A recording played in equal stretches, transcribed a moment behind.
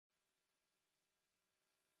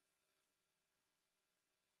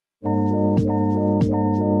What's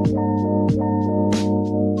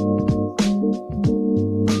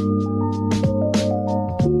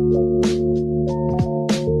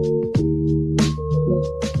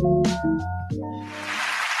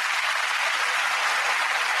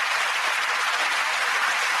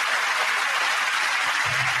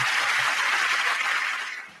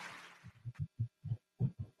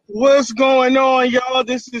going on, y'all?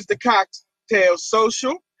 This is the Cocktail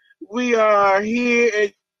Social. We are here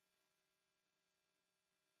at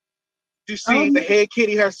you see the head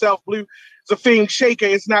kitty herself, Blue Zafine Shaker,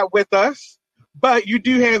 is not with us. But you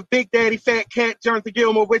do have Big Daddy Fat Cat Jonathan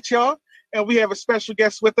Gilmore with y'all. And we have a special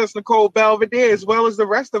guest with us, Nicole Belvedere, as well as the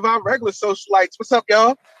rest of our regular socialites. What's up,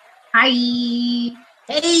 y'all? Hi.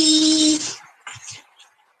 Hey.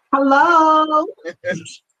 Hello.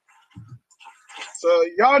 So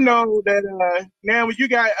y'all know that now when you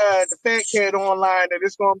got the Fat Cat online, that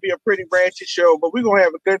it's going to be a pretty ratchet show, but we're going to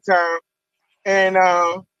have a good time. And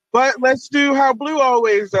but let's do how Blue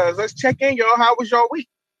always does. Let's check in, y'all. How was your week?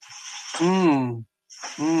 I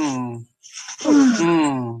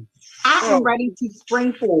am ready to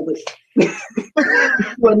spring forward to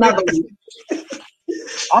another week.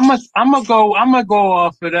 I'm gonna go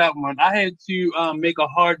off of that one. I had to make a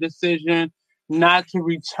hard decision not to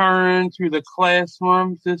return to the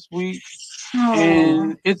classrooms this week.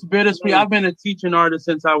 And it's bittersweet. I've been a teaching artist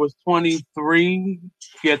since I was 23.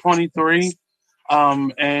 Yeah, 23.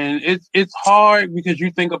 And it's hard because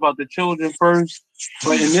you think about the children first.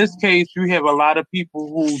 But in this case, you have a lot of people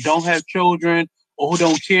who don't have children or who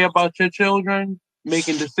don't care about your children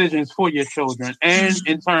making decisions for your children and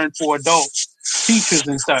in turn for adults, teachers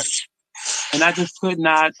and such. And I just could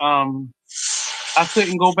not, I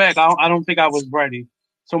couldn't go back. I don't think I was ready.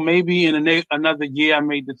 So maybe in another year, I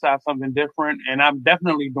may decide something different. And I'm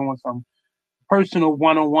definitely doing some personal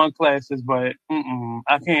one-on-one classes, but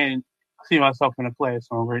I can't see myself in a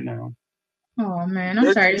classroom right now. Oh, man.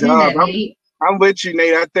 I'm sorry to hear that, Nate. I'm with you,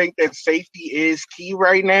 Nate. I think that safety is key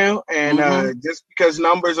right now. And just because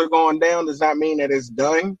numbers are going down does not mean that it's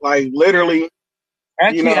done. Like, literally.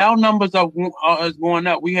 Actually, our numbers are going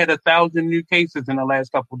up. We had 1,000 new cases in the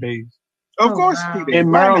last couple of days. Of course we did.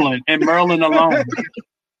 In Maryland alone.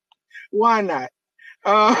 Why not?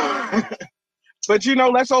 But,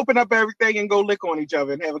 let's open up everything and go lick on each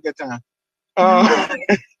other and have a good time.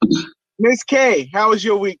 Miss K, how was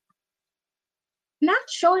your week? Not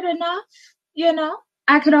short enough,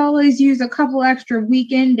 I could always use a couple extra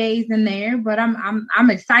weekend days in there, but I'm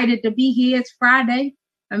excited to be here. It's Friday.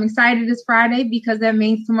 I'm excited it's Friday because that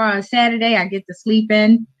means tomorrow is Saturday. I get to sleep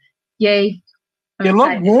in. Yay. You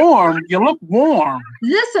look warm.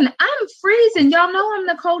 Listen, I'm freezing. Y'all know I'm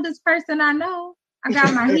the coldest person I know. I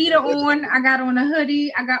got my heater on. I got on a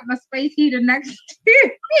hoodie. I got my space heater next to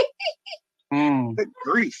me. Good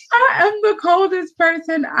grief. I am the coldest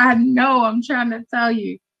person I know. I'm trying to tell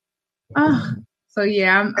you. So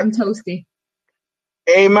yeah, I'm toasty.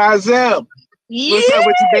 Hey, Mazel. What's up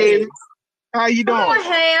with you, baby? How you doing? My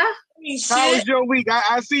hair. How was your week?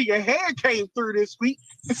 I see your hair came through this week.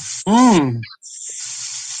 I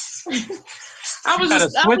was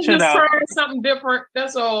just trying something different.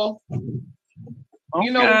 That's all. Okay. When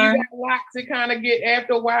you got locks, it kind of get,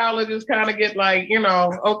 after a while, it just kind of get like,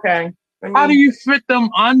 okay. How do you fit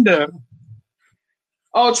them under?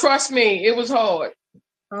 Oh, trust me, it was hard.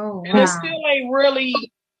 Oh, and it still ain't really,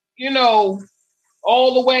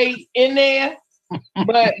 all the way in there.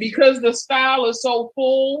 But because the style is so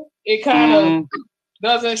full, it kind of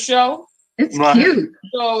doesn't show. It's cute.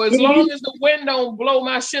 So as long as the wind don't blow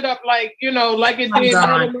my shit up like it did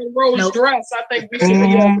Marilyn Monroe's dress, I think we should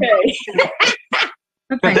be okay.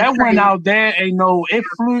 But that went out there, it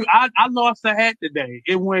flew. I lost a hat today.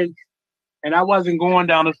 It went, and I wasn't going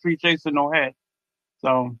down the street chasing no hat.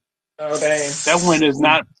 So that wind is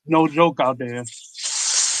no joke out there.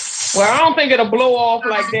 Well, I don't think it'll blow off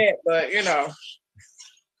like that, but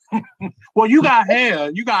Well, you got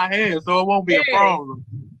hair, so it won't be a problem.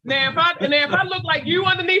 Now, if I look like you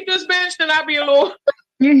underneath this bench, then I'd be a little.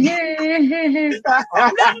 I'm concerned.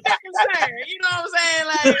 You know what I'm saying?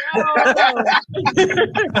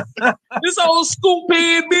 Like, this old scoop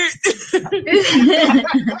head bitch.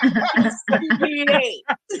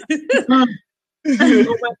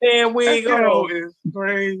 My damn wig is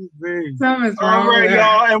crazy. Something's All wrong. right,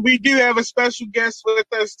 y'all, and we do have a special guest with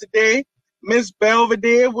us today, Miss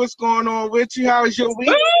Belvedere. What's going on with you? How is your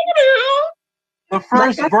week? The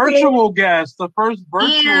first virtual guest. Virtual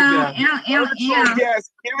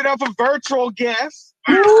guest. Give it up for virtual guest.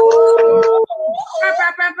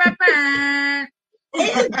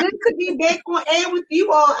 It's good to be back on air with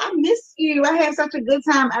you all. I miss you. I have such a good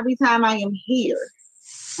time every time I am here.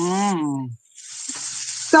 So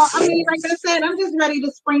I mean, like I said, I'm just ready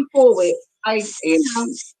to spring forward. Like,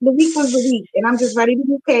 the week was the week, and I'm just ready to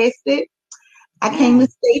move past it. I came to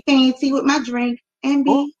stay fancy with my drink and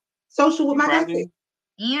be social with my guys.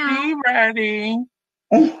 Yeah. Be ready.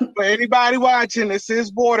 For anybody watching, this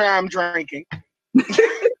is water I'm drinking.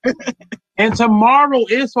 And tomorrow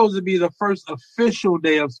is supposed to be the first official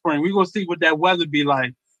day of spring. We're going to see what that weather be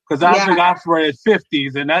like. Because I think I've read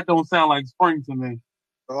 50s, and that don't sound like spring to me.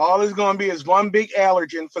 So all it's going to be is one big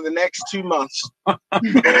allergen for the next 2 months.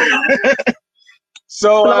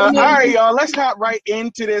 So, all right, y'all, let's hop right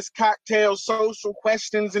into this cocktail social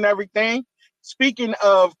questions and everything. Speaking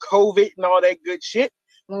of COVID and all that good shit,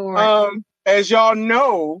 as y'all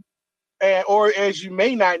know, or as you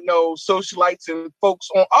may not know, socialites and folks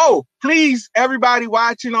on, please, everybody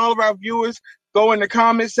watching, all of our viewers, go in the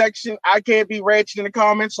comment section. I can't be ratchet in the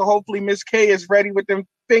comments, so hopefully Miss K is ready with them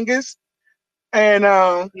fingers. And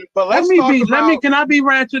but let's talk about. Can I be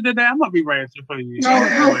ratchet today? I'm gonna be ratchet for you.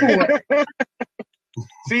 No.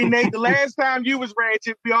 See, Nate, the last time you was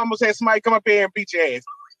ratchet, we almost had somebody come up here and beat your ass.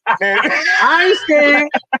 I ain't scared.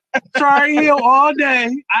 Try heel all day.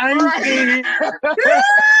 I ain't scared.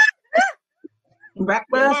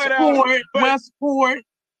 Westport.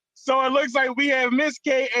 So it looks like we have Miss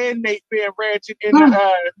K and Nate being ratchet in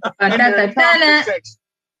the comment section.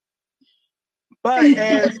 But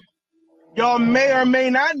as y'all may or may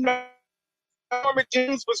not know, Norma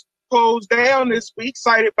Jeans was closed down this week,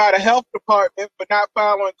 cited by the health department for not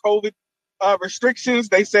following COVID restrictions.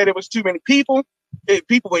 They said it was too many people.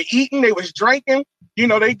 People were eating, they was drinking. You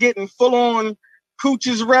know, they getting full on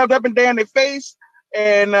cooches rubbed up and down their face,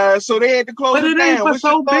 and so they had to close it down. But it ain't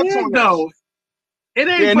so big though. It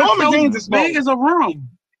ain't so big as a room.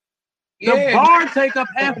 The bar take up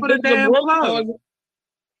half of the damn club.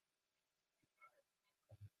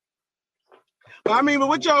 I mean, but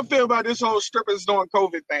what y'all feel about this whole strippers doing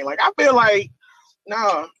COVID thing? Like, I feel like,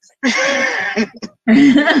 no. I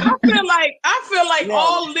feel like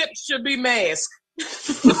all lips should be masked. You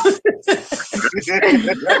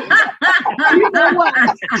know what?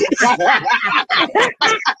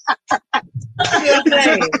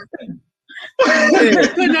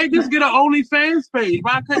 Couldn't they just get an OnlyFans page?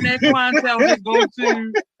 Why couldn't that clientele just go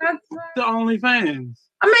to the OnlyFans?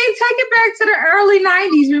 I mean, take it back to the early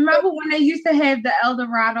 90s. Remember when they used to have the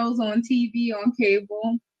Eldorados on TV, on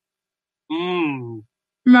cable?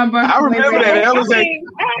 Remember? I remember that.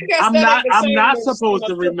 I'm not supposed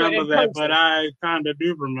to remember that, but I kind of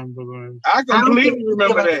do remember that. I completely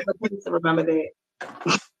remember that.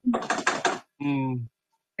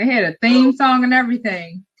 They had a theme song and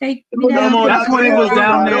everything. Take me down. That's when it was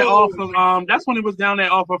down there off of That's when it was down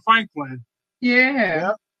there off of Franklin. Yeah.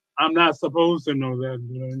 Yep. I'm not supposed to know that,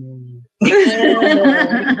 but I know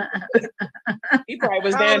that. He probably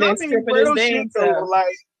was down there stripping his dance.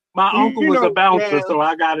 My uncle was a bouncer, so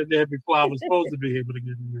I got it there before I was supposed to be able to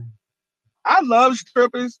get in there. I love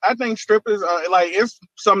strippers. I think strippers are it's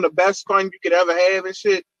some of the best fun you could ever have and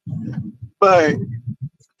shit. But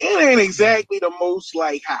it ain't exactly the most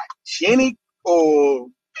hygienic or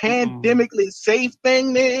pandemically safe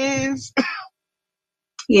thing there is.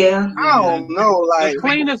 Yeah. I don't know. The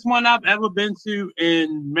cleanest one I've ever been to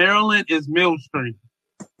in Maryland is Mill Street.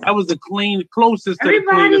 That was the closest to the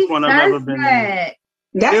cleanest one I've ever been to.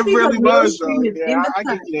 It really was, though. Yeah, I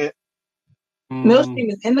get that. Mill Street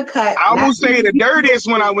is in the cut. I will say the dirtiest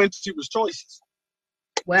one I went to was Choices.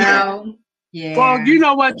 Well, yeah. Well, you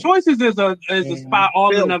know what? Choices is a spot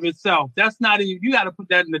all in of itself. That's not even. You got to put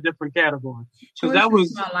that in a different category because that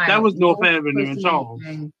was North Avenue in Charles.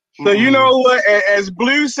 So you know what? As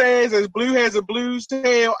Blue says, as Blue has a blues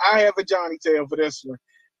tail, I have a Johnny tail for this one.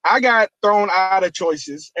 I got thrown out of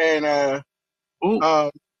Choices and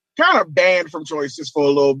kind of banned from Choices for a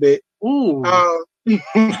little bit.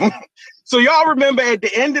 So y'all remember at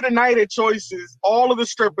the end of the night at Choices, all of the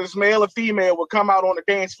strippers, male or female, would come out on the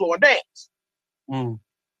dance floor and dance.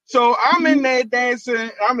 So I'm in there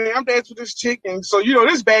dancing. I'm dancing with this chick, and so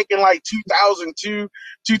this back in 2002,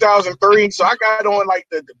 2003. So I got on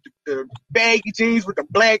the baggy jeans with the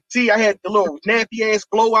black tee. I had the little nappy ass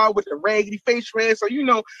blowout with the raggedy face red. So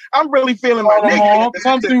I'm really feeling my nigga.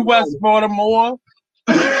 Come through West Baltimore.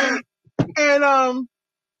 And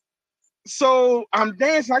so I'm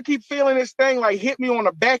dancing. I keep feeling this thing hit me on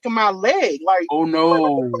the back of my leg. Oh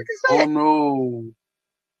no! Oh no!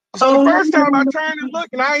 So the first time I turned and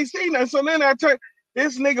looked, and I ain't seen that. So then I turned.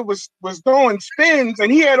 This nigga was throwing spins,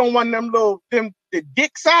 and he had on one of them the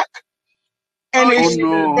dick sock, and his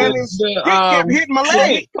dick kept hitting my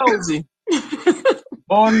leg.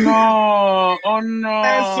 Oh no! Oh no!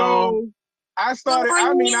 And so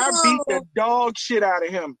I beat the dog shit out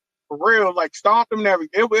of him. For real, like stomped him and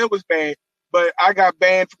everything. It was bad. But I got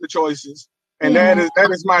banned from the choices. And that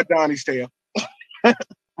is my Donnie's tale. I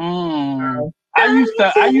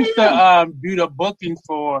used to do the booking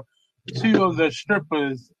for 2 of the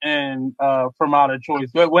strippers and from Out of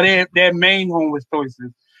Choice. But their main home was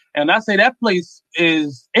Choices. And I say that place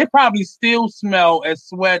it probably still smell as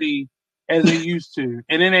sweaty as it used to.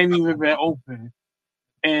 And it ain't even been open.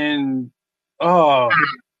 And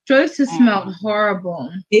Choices smelled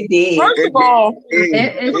horrible. It did. First of all, it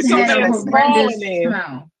had a horrendous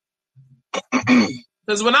smell.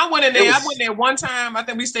 Because when I went in there one time. I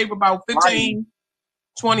think we stayed for about 15,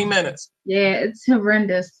 20 minutes. Yeah, it's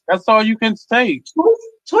horrendous. That's all you can take.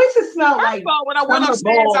 Choices smell like. When I went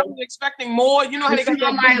upstairs, I was expecting more. You know how they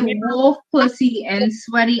got like wolf pussy and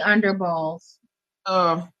sweaty underballs.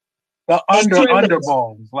 The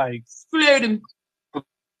underballs, like floating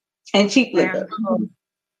and cheap liquor.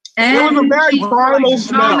 And it was a very primal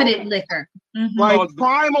smell. Vomited liquor. Mm-hmm. Like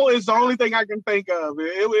primal is the only thing I can think of.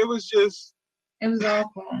 It was just. It was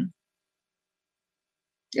awful.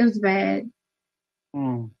 It was bad.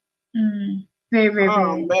 Very, very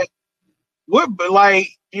bad. Man.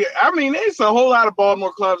 There's a whole lot of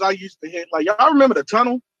Baltimore clubs I used to hit. Like, y'all remember the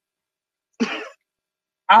Tunnel?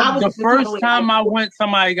 The first time I went,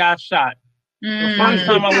 somebody got shot. The first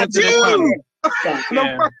time I went to the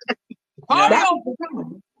Tunnel.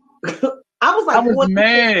 I was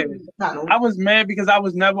mad. I was mad because I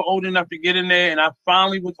was never old enough to get in there, and I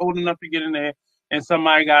finally was old enough to get in there, and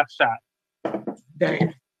somebody got shot.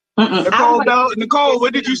 Damn. Nicole,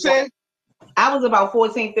 what did you say? I was about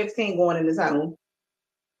 14, 15 going in the Tunnel.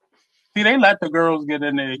 See, they let the girls get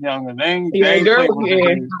in there younger.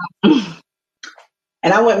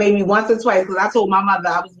 And I went maybe once or twice because I told my mother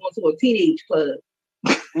I was going to a teenage club.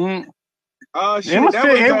 Oh shit! It was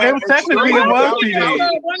technically teenage.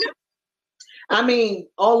 I mean,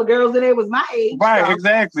 all the girls in there was my age. Right, so.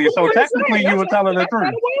 Exactly. So technically, you were telling the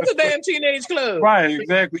truth. It was a damn teenage club. Right,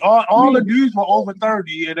 exactly. All the dudes were over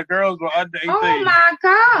 30, and the girls were under 18. Oh my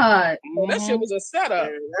god! That shit was a setup.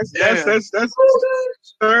 Yeah, that's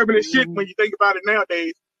disturbing as shit when you think about it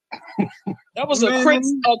nowadays. That was a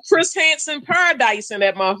Chris Hansen paradise in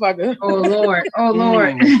that motherfucker. Oh Lord! Oh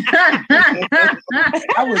Lord!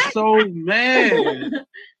 I was so mad.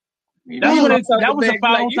 That was the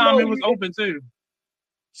final time it was open too.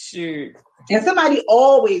 Shit. And somebody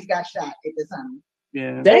always got shot at the time.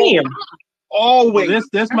 Yeah. Damn. Always. Well,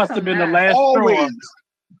 this must have been the last straw.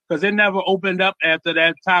 Because it never opened up after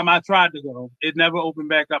that time I tried to go. It never opened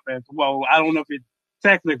back up after. Well, I don't know if it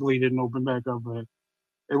technically didn't open back up, but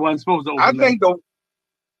it wasn't supposed to open I think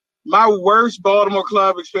my worst Baltimore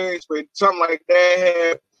club experience with something like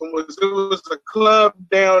that happened was a club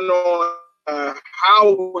down on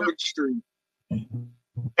Howard Street,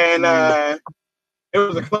 and it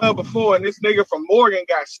was a club before, and this nigga from Morgan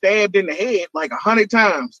got stabbed in the head like 100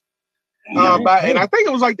 times. And I think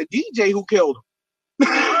it was like the DJ who killed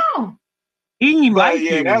him. He didn't like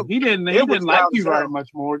you. He didn't like you very much,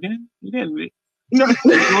 Morgan. He didn't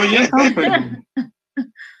enjoy your company.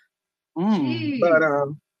 But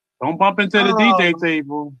don't bump into the DJ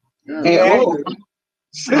table.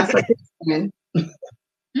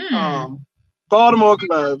 Baltimore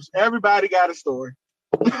clubs. Everybody got a story.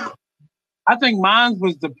 I think mine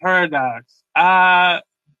was the Paradox. It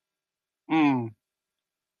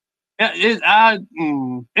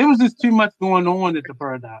was just too much going on at the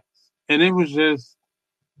Paradox, and it was just.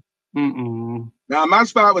 Now my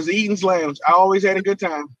spot was Eaton's Lounge. I always had a good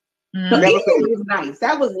time. Eaton's was nice.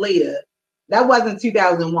 That was later. That wasn't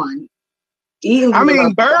 2001.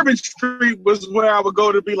 Bourbon Street was where I would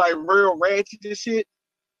go to be like real ratchet and shit.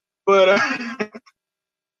 But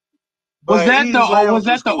was that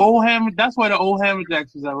the old Hammer? That's where the old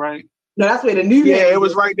Hammerjacks was at, right? No, that's where the new. Yeah, it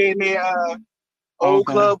was right there near Old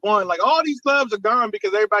Club One. Like all these clubs are gone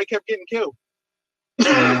because everybody kept getting killed.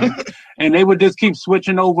 And they would just keep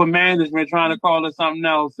switching over management, trying to call it something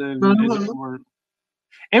else, and it didn't work.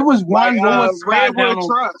 It was one Redwood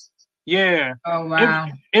Trust. Yeah. Oh wow.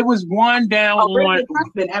 It was one down on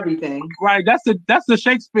everything. Right. That's the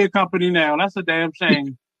Shakespeare Company now. That's a damn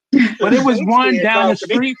shame. But it was one down the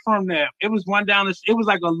street from there. It was one down it was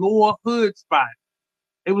like a lower hood spot.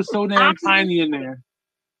 It was so damn tiny in there.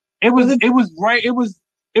 It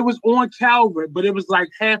was on Calvert, but it was like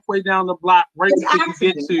halfway down the block, right before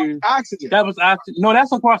you get to Oxygen. That was Oxygen. No,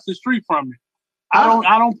 that's across the street from it.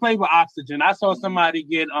 I don't play with Oxygen. I saw somebody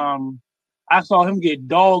get I saw him get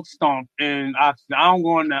dog stomped in Oxygen. I don't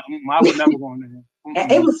go in there. I would never go in there.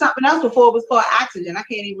 It was something else before it was called Oxygen. I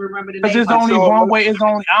can't even remember the name. Because it's only one way. It's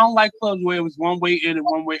only. I don't like clubs where it was one way in and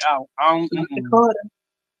one way out. I don't.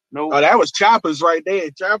 Nope. Oh, that was Choppers right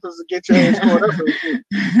there. Choppers will get your ass caught up.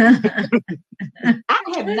 I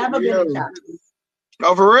have never been to Choppers.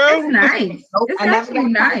 Oh, for real? It's nice. It's actually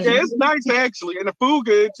nice. Yeah, it's nice actually, and the food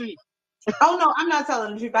good too. Oh no, I'm not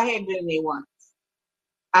telling the truth. I had been there once.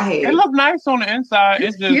 I had. It looked nice on the inside.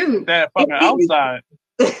 It's just cute. That fucking outside.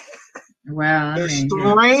 Well, the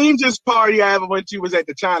strangest party I ever went to was at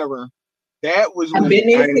the China Room. That was I've weird.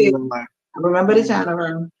 been there too. I remember the China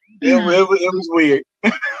Room. It was weird.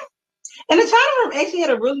 And the China Room actually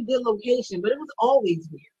had a really good location, but it was always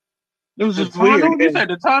weird. It was just weird. You said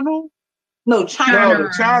the tunnel? No, China Room.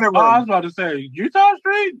 The China Room. Oh, I was about to say Utah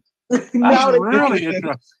Street. No, really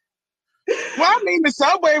interesting. Well, I mean, the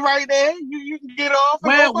subway right there. You can get off.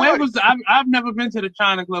 Where was I've never been to the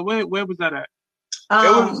China Club. Where was that at? It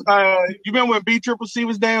was. You remember when BCCC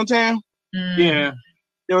was downtown? Yeah,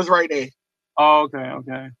 it was right there. Oh,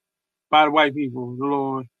 okay. By the white people, the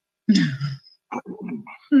Lord.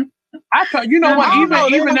 I thought, you know what?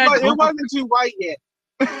 Even that it wasn't too white yet.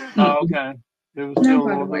 Oh, okay. It was still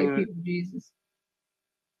by the white people, Jesus.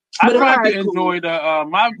 I tried to enjoy the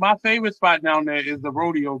my favorite spot down there is the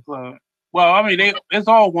Rodeo Club. Well, I mean, it's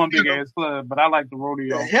all one big ass club, but I like the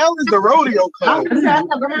Rodeo. The hell is the Rodeo Club?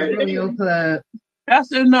 Rodeo Club.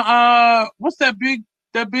 That's in the what's that big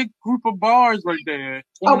group of bars right there?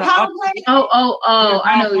 Oh, Power Play. Oh!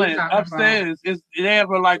 I know what you're talking upstairs. They have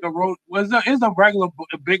like a road. It's a regular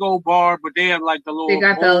big old bar, but they have like the little. They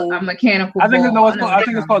got the mechanical. I think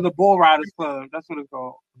it's called the Bull Riders Club. That's what it's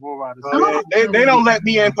called. Bull Riders. Oh, yeah. They don't let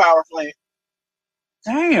me in Power Play.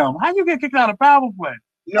 Damn, how you get kicked out of Power Play?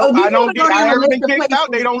 No, I don't get. I haven't been kicked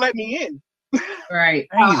out. They don't let me in. Right.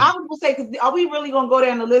 I was gonna say, because are we really gonna go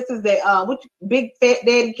down the list? Is that which Big Fat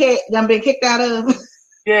Daddy Cat done been kicked out of?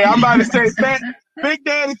 Yeah, I'm about to say Big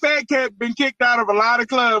Daddy Fat Cat been kicked out of a lot of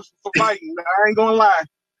clubs for fighting. I ain't gonna lie,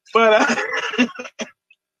 but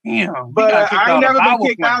damn. But I ain't never been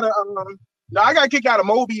kicked out of. No, I got kicked out of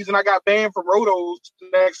Moby's and I got banned from Roto's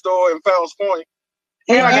next door in Fells Point.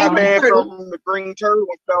 And I got banned from the Green Turtle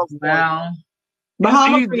in Fells Point. Wow.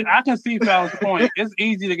 I can see Fells Point. It's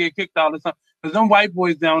easy to get kicked out of something because them white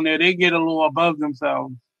boys down there, they get a little above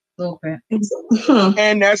themselves. Okay.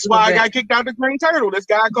 And that's why I got kicked out the Green Turtle. This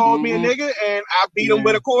guy called me a nigga, and I beat him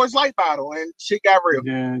with a Coors Light bottle, and shit got real.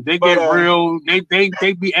 Yeah, they get real. They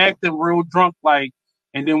be acting real drunk, like,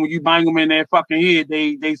 and then when you bang them in their fucking head,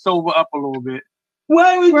 they sober up a little bit. They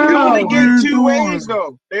only get two ways,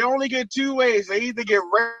 though. They only get two ways. They either get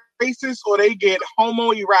racist or they get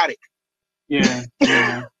homoerotic. Yeah.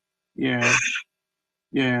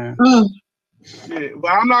 Yeah,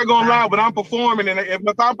 well, I'm not gonna lie, but I'm performing, and if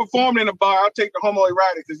I'm performing in a bar, I'll take the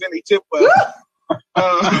homoerotic because then they tip well.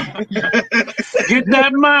 Get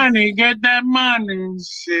that money.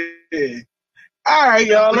 Shit. All right,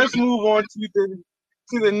 y'all. Let's move on to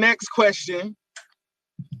the next question.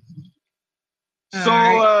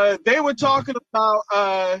 They were talking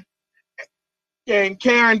about and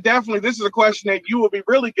Karen, definitely, this is a question that you will be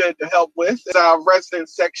really good to help with as our resident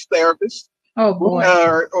sex therapist. Oh boy.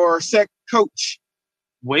 Or sex coach.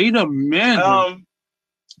 Wait a minute.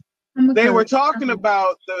 They were talking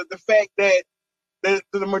about the fact that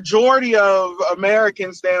the majority of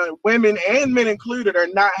Americans now, women and men included, are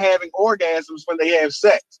not having orgasms when they have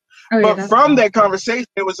sex. But from that conversation,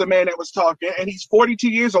 it was a man that was talking, and he's 42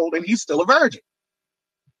 years old, and he's still a virgin.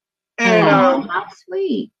 And how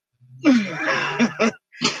sweet.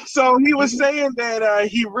 So he was saying that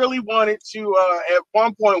he really wanted to, at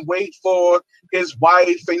one point, wait for his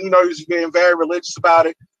wife, and he was being very religious about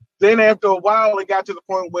it. Then after a while, it got to the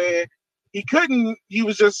point where he couldn't. He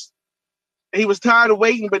was tired of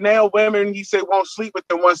waiting. But now women, he said, won't sleep with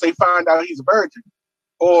him once they find out he's a virgin.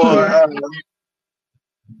 Or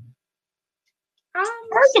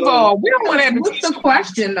first of all, we don't want to have. What's the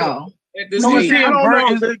question though?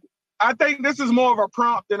 I think this is more of a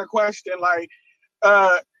prompt than a question. Like,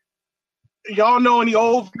 y'all know any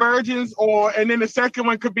old virgins? And then the second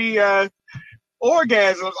one could be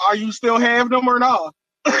orgasms. Are you still having them or not?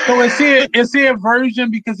 So is he a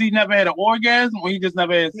virgin because he never had an orgasm, or he just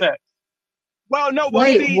never had sex? Well, no.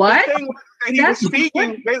 Wait, what? The thing that he was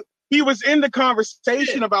speaking, he was in the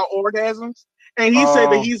conversation about orgasms, and he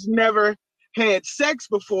said that he's never had sex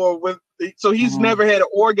before so he's never had an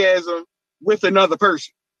orgasm with another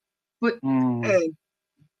person. But, and,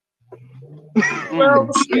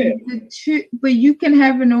 but you can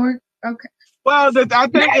have an okay. Well, I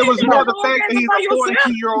think it was more the fact that he's a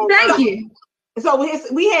 42-year-old. Thank you. So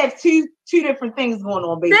we have two different things going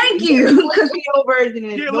on, basically. Thank you. Because video version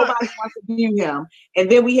and nobody wants to view him, and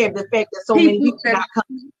then we have the fact that so many people not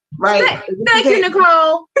coming. Right. Thank you,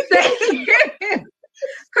 Nicole. Thank you.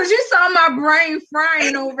 Because you saw my brain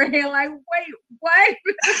frying over here. Like, wait, what?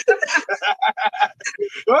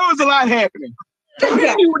 Well, it was a lot happening.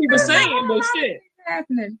 I knew what he was saying, but shit.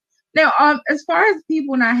 Happening. Now, as far as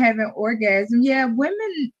people not having orgasm, yeah,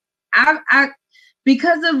 women. I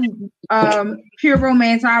because of pure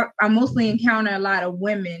romance, I mostly encounter a lot of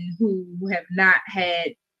women who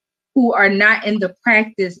are not in the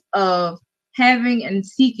practice of having and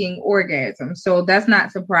seeking orgasm. So that's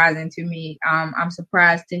not surprising to me. I'm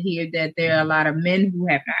surprised to hear that there are a lot of men who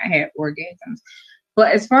have not had orgasms.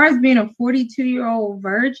 But as far as being a 42-year-old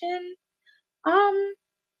virgin,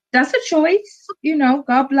 that's a choice. You know,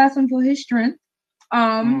 God bless him for his strength.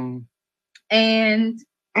 And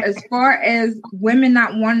as far as women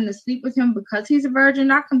not wanting to sleep with him because he's a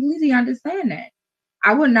virgin, I completely understand that.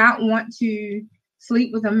 I would not want to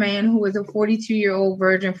sleep with a man who is a 42-year-old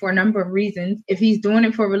virgin for a number of reasons. If he's doing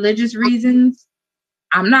it for religious reasons,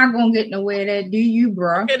 I'm not gonna get nowhere that do you,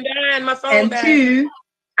 bro. And two,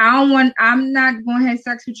 I'm not gonna have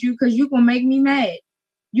sex with you because you're gonna make me mad.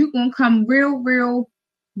 You're gonna come real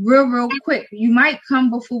quick. You might come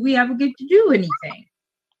before we ever get to do anything.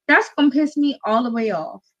 That's gonna piss me all the way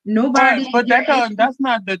off. Nobody. But that's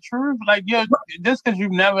not the truth. Like, just because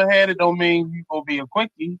you've never had it, don't mean you gonna be a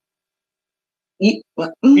quickie. He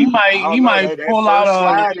might pull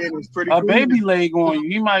out a baby leg on you.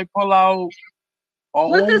 He might pull out.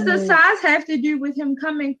 What does the size have to do with him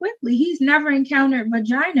coming quickly? He's never encountered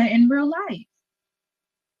vagina in real life.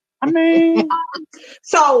 I mean,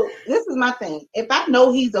 so this is my thing. If I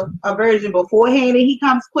know he's a virgin beforehand and he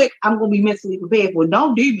comes quick, I'm gonna be mentally prepared for it.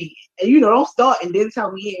 Don't do me, and don't start and then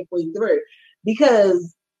tell me halfway through,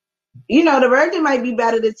 because the virgin might be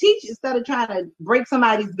better to teach instead of trying to break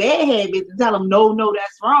somebody's bad habits and tell them no,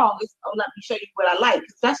 that's wrong. It's, let me show you what I like,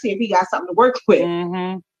 especially if he got something to work with.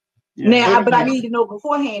 Mm-hmm. But I need to know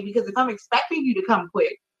beforehand, because if I'm expecting you to come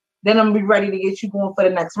quick, then I'm gonna be ready to get you going for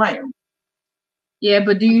the next round. Yeah,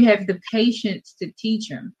 but do you have the patience to teach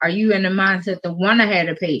him? Are you in the mindset to want to have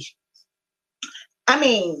the patience? I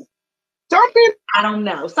mean, I don't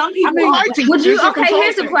know. Some people. Would you? Okay,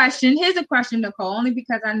 here's a question. Here's a question, Nicole. Only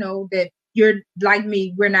because I know that you're like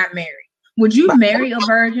me. We're not married. Would you marry a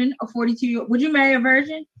virgin, a 42-year-old? Would you marry a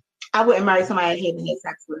virgin? I wouldn't marry somebody I haven't had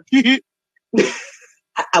sex with.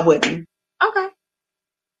 I wouldn't. Okay.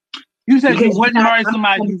 You said you wouldn't marry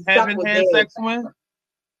somebody you haven't had sex with?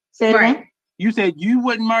 Say it again? You said you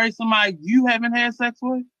wouldn't marry somebody you haven't had sex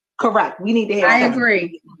with? Correct. We need to have sex.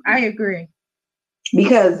 I agree.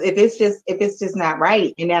 Because if it's just not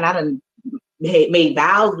right, and then I done made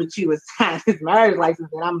vows with you and signed this marriage license,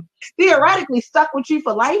 and I'm theoretically stuck with you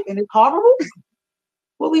for life, and it's horrible,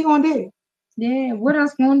 what we gonna do? Yeah, what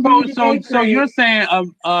else gonna do? So you're saying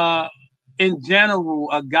in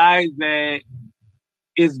general, a guy that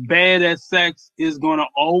is bad at sex is gonna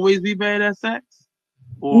always be bad at sex?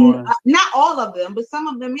 Or not all of them, but some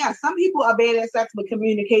of them, yeah. Some people are bad at sex, but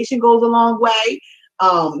communication goes a long way.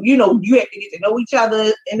 You have to get to know each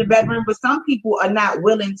other in the bedroom, but some people are not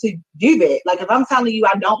willing to do that. Like if I'm telling you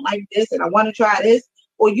I don't like this and I want to try this,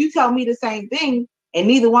 or you tell me the same thing, and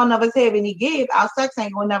neither one of us have any give, our sex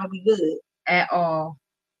ain't gonna never be good at all.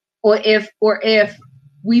 Or if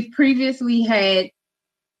we've previously had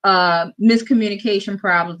miscommunication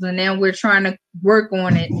problems, and now we're trying to work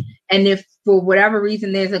on it, and if for whatever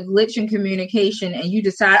reason there's a glitch in communication and you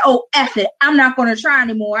decide, oh, F it, I'm not going to try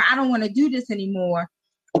anymore, I don't want to do this anymore,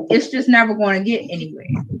 it's just never going to get anywhere.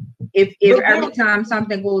 If every time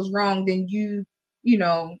something goes wrong, then you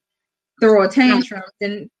throw a tantrum,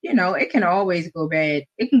 then it can always go bad.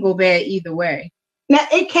 It can go bad either way. Now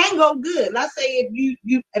it can go good. Let's say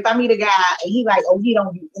if I meet a guy and he like, oh, he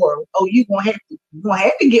don't do oral, oh, you're gonna have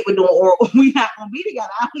to get with doing oral. We not gonna be together.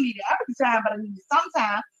 I don't need it every time, but I need it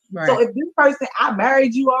sometimes. Right. So if this person, I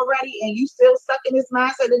married you already, and you still stuck in this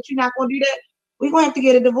mindset that you're not gonna do that, we're gonna have to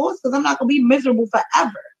get a divorce, because I'm not gonna be miserable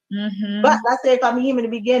forever. Mm-hmm. But let's say if I meet him in the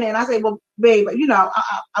beginning and I say, well, babe, I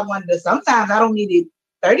wanted to. Sometimes I don't need it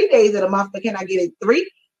 30 days of the month, but can I get it 3?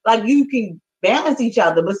 Like you can balance each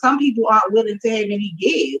other, but some people aren't willing to have any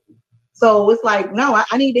give. So it's like, no,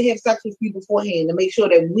 I need to have sex with you beforehand to make sure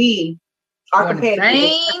that we are compatible.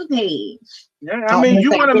 Same page. Yeah, I mean,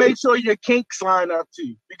 you want to make sure your kinks line up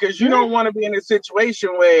too, because you don't want to be in a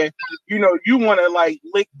situation where you want to like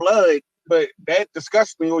lick blood, but that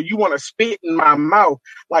disgusts me, or you want to spit in my mouth,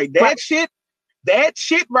 like that shit. That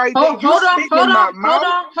shit right there. Hold on.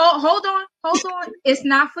 It's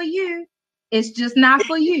not for you. It's just not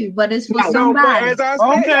for you, but it's for No, but somebody. as I said,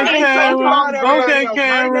 Okay,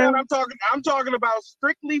 Karen. Right now, I'm talking about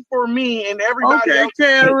strictly for me and everybody else.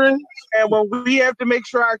 Karen. And when we have to make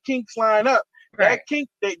sure our kinks line up, that kink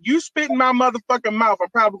that you spit in my motherfucking mouth, I'm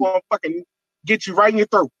probably gonna fucking get you right in your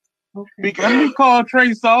throat. Okay. Because let me call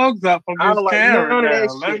Trey Soggs up from this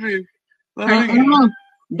Karen. Let me.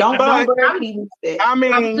 Don't I mean,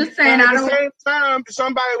 I'm just saying, at the same time,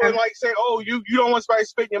 somebody would like say, "Oh, you don't want somebody to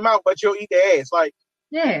spit in your mouth, but you'll eat their ass." Like,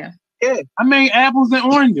 yeah. I mean, apples and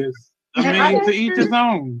oranges. I mean, to each his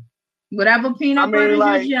own. Whatever peanut butter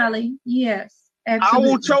or jelly. Yes, absolutely.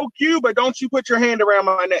 I will choke you, but don't you put your hand around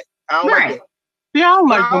my neck. I don't like that. Yeah, I don't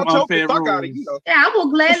like them choke unfair the fuck rules. out of you. Know? Yeah, I will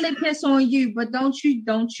gladly piss on you, but don't you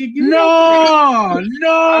do that.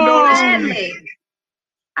 Gladly.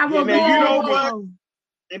 I will go. You know what?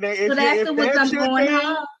 And then if that's your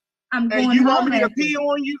thing, I'm going and you home. want me to pee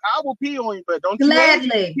on you, I will pee on you, but don't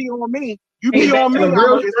gladly you pee on me. You pee on me. A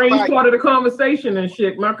real strange part of the conversation and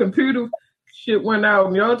shit. My computer shit went out,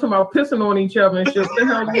 and y'all talking about pissing on each other and shit.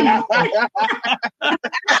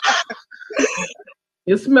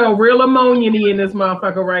 It smells real ammonia-y in this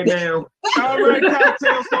motherfucker right now. All right,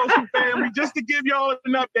 Cocktail Social family. Just to give y'all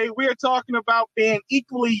an update, we're talking about being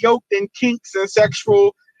equally yoked in kinks and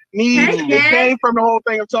sexual needs. It came from the whole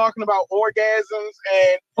thing of talking about orgasms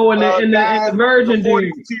and the virgin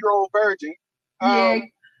 42-year-old virgin.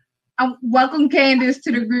 Welcome Candace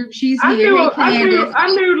to the group. She's I here. I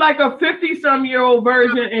knew like a 50-some-year-old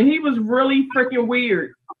virgin, and he was really freaking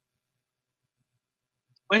weird.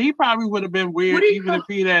 But he probably would have been weird even if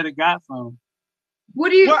he had got some.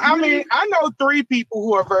 I know 3 people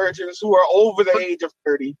who are virgins who are over the age of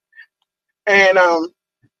 30. And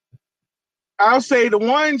I'll say the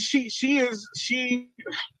one she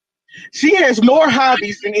has more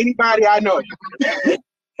hobbies than anybody I know.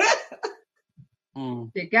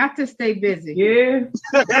 You got to stay busy. Yeah.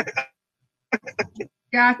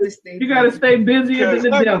 Got to stay. You got to stay busier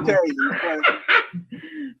than the devil.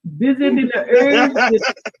 Busy than the earth.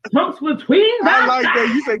 Pumps between. I like that.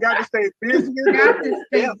 You say got to stay busy. Got to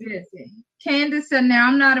stay busy. Candace said, "Now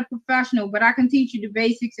I'm not a professional, but I can teach you the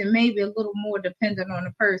basics and maybe a little more dependent on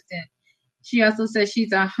the person." She also says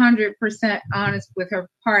she's 100% honest with her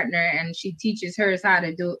partner, and she teaches hers how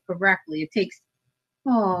to do it correctly. It takes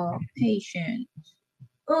patience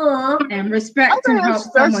and respect to help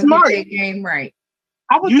someone get their game right.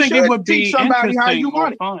 I would think it would be interesting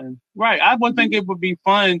or fun. Right. I would think it would be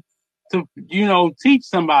fun to, teach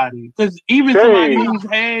somebody. Because even somebody who's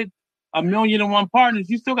had 1,000,001 partners,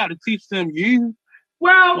 you still got to teach them you.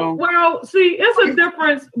 Well, see, it's a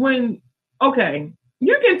difference when,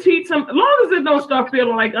 you can teach them, as long as it don't start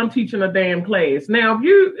feeling like I'm teaching a damn class. Now,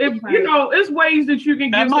 it's ways that you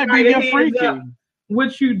can give somebody a heads up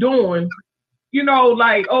what you doing. All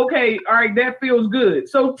right, that feels good.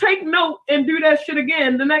 So take note and do that shit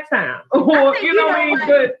again the next time. Or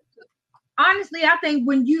But honestly, I think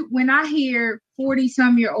when I hear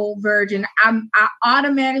 40-some-year-old virgin, I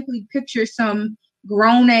automatically picture some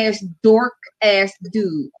grown ass dork ass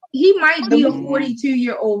dude. He might be a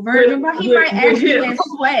 42-year-old virgin, but he might actually have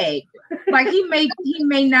swag. Like he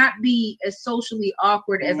may not be as socially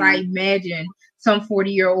awkward as I imagine some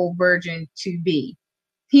 40-year-old virgin to be.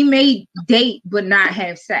 He may date but not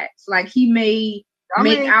have sex. Like he may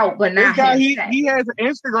make out but not have sex. He has an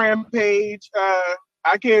Instagram page.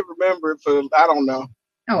 I can't remember I don't know.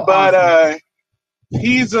 Oh, but awesome.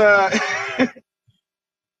 He's I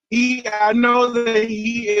know that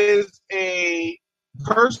he is a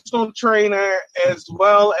personal trainer as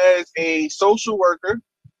well as a social worker.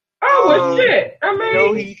 Oh, well, shit. I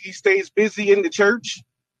mean, he stays busy in the church.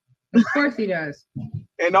 Of course he does.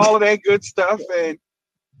 And all of that good stuff. And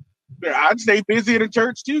I'd stay busy in the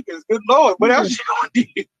church too, because good Lord, what else you gonna do?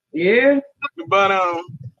 Yeah. But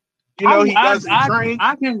he doesn't drink.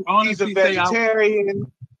 I can honestly he's a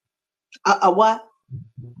vegetarian. A what?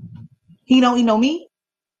 He don't eat no meat?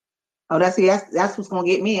 Oh, that's what's gonna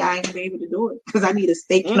get me. I ain't gonna be able to do it because I need a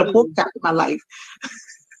steak and a pork chop in my life.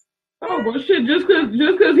 Oh, well, shit! Just cause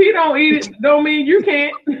he don't eat it, don't mean you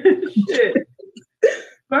can't. Shit.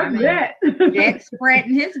 Fuck that. Jack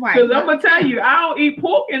spreading his wife. Because I'm gonna tell you, I don't eat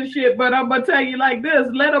pork and shit, but I'm gonna tell you like this: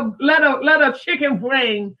 let a chicken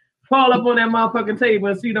brain fall up on that motherfucking table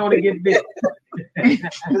and see don't it get bit.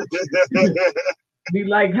 Be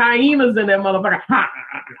like hyenas in that motherfucker.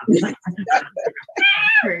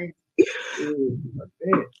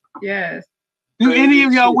 Yes. Do any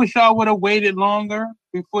of y'all wish y'all would have waited longer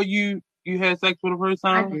before you had sex for the first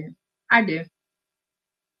time? I do.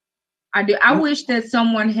 I wish that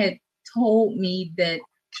someone had told me that.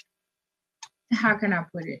 How can I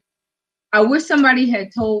put it? I wish somebody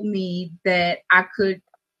had told me that I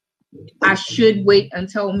should wait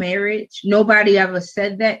until marriage. Nobody ever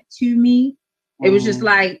said that to me. It was just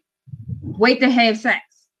like, wait to have sex.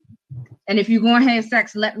 And if you're going to have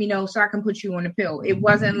sex, let me know so I can put you on the pill. It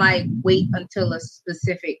wasn't like wait until a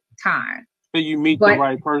specific time. So you meet the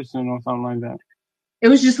right person or something like that. It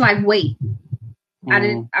was just like wait.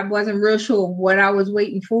 I wasn't real sure what I was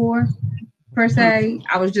waiting for per se.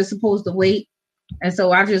 I was just supposed to wait. And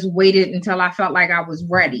so I just waited until I felt like I was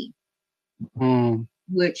ready.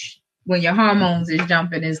 Which when your hormones is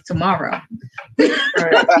jumping is tomorrow. Right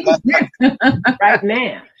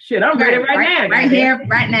now. Shit, I'm ready right now. Right here,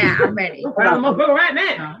 right now. I'm ready. I'm gonna go right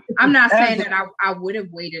now. I'm not saying that I would have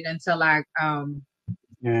waited until I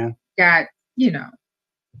got,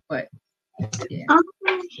 but yeah. I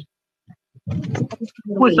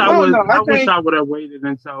wish I would have waited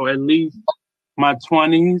until at least my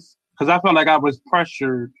 20s, because I felt like I was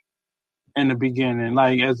pressured in the beginning,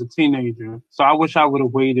 like as a teenager. So I wish I would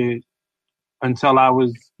have waited until I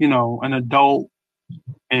was, an adult,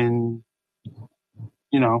 and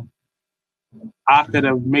I could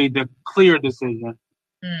have made the clear decision.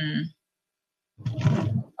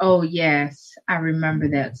 Oh yes, I remember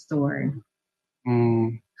that story.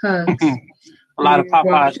 Hugs. A lot of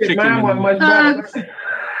Popeye's chicken. Mine wasn't much better.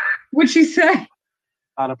 What'd you say? A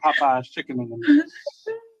lot of Popeye's chicken in them.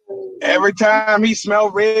 Every time he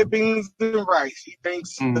smells red beans and rice, he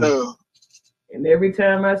thinks love. And every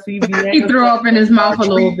time I see Bianca, he threw up in his mouth a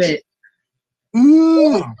little bit.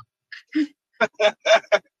 Ooh.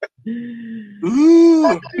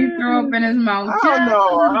 Ooh. He threw up in his mouth. I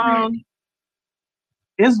don't know.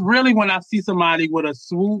 It's really when I see somebody with a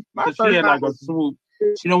swoop. She had like a swoop.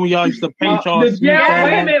 When y'all used to paint y'all the gel.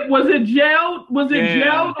 Wait a minute, was it gel? Was it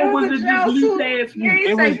gel or was it just loose ass swoop?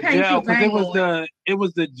 It was gel because it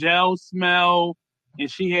was the gel smell, and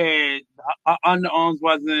she had her underarms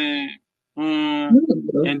wasn't.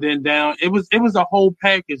 And then down, it was a whole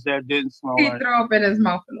package that didn't smell he right. He threw up in his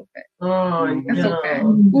mouth a little bit. Oh, it's okay.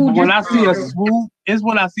 When I see a swoop, it's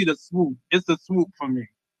when I see the swoop. It's the swoop for me.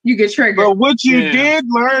 You get triggered. But what you did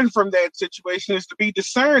learn from that situation is to be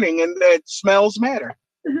discerning, and that smells matter.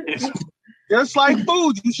 Just like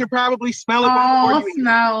food, you should probably smell it before you eat.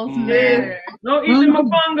 Smells matter. Don't eat the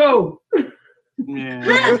mofongo.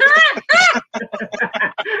 Yeah.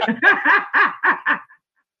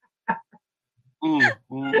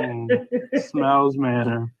 Smells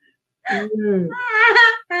matter.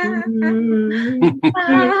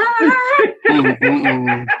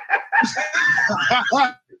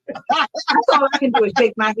 That's all I can do is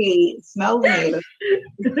shake my head. Smells matter.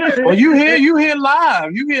 Well, you hear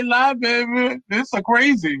live. You hear live, baby. This is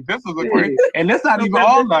crazy. And that's not even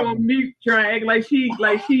all of it. Mute, trying to act like she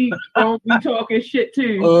don't be talking shit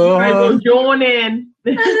too. Right, go join in.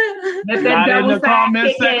 Let that double side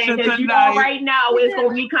kick in, because you already know it's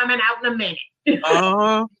gonna be coming out in a minute.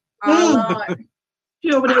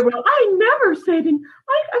 She over there. Well, I never said, and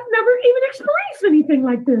I've never even experienced anything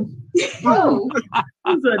like this. Oh,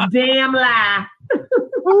 it's a damn lie.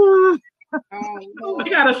 We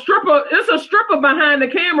got a stripper. It's a stripper behind the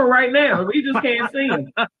camera right now. We just can't see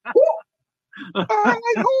him.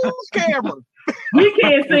 Whose camera? We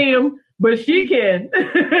can't see him, but she can.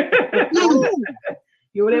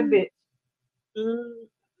 You that bitch.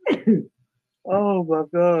 Oh my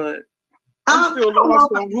God. I'm still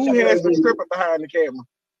lost on who has the stripper behind the camera.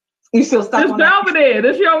 You still stuck on Belvedere.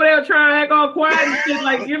 This over there trying to act all quiet and shit,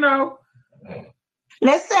 like,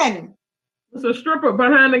 Listen. It's a stripper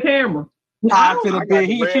behind the camera. Tied to the bed.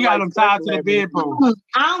 She got him tied to the bedpost.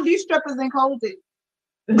 I don't do strippers in clothing.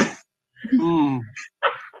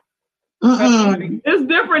 It's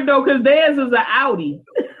different though, because theirs is an Audi.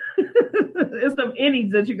 It's some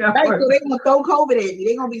innies that you got. Right, so they're gonna throw COVID at me.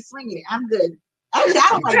 They're gonna be swinging it. I'm good. Actually, I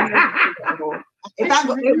don't like if I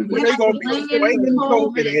go, they're gonna be swinging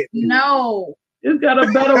COVID at me. No. It's got a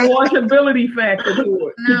better washability factor to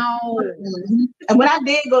it. No. And when I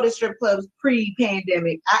did go to strip clubs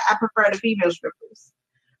pre-pandemic, I prefer the female strippers.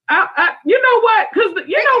 You know what? Because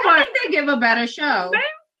I think they give a better show.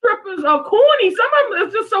 Strippers are corny. Some of them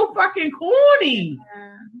is just so fucking corny.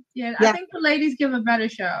 Yeah, I think the ladies give a better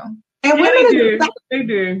show. And they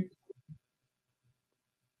do.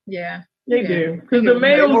 Yeah. They do. Because the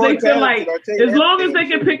males, they feel like, as long as they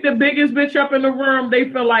can pick the biggest bitch up in the room, they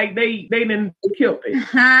feel like they didn't kill it.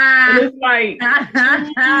 And it's like,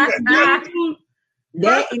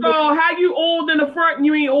 first of all, how you old in the front and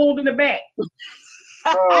you ain't old in the back?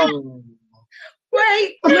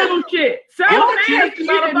 Wait. Little shit. Sell a fantasy.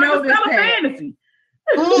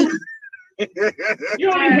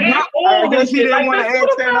 You only hate old and shit. Like, want to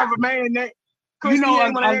ask that other man that. You know,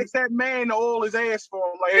 I'm gonna ask that man to oil his ass for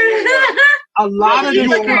him. Like, hey, a lot of the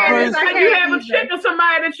strippers. Like you have a chick or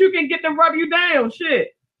somebody that you can get to rub you down. Shit.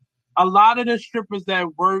 A lot of the strippers that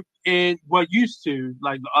work in what used to,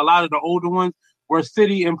 like a lot of the older ones, were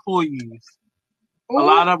city employees. A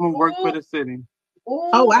lot of them work for the city.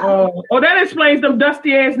 Oh wow! Oh, that explains them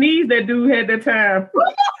dusty ass knees that dude had that time.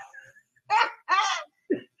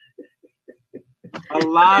 A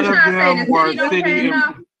lot of them were city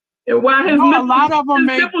employees. And while his nipples, a lot of them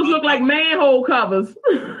nipples look like manhole covers.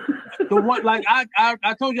 The one, like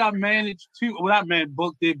I told you, I managed two. Well, I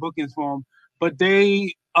did bookings for them, but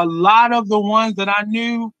a lot of the ones that I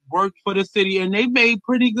knew worked for the city, and they made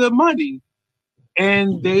pretty good money.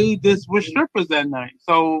 And they just were strippers that night.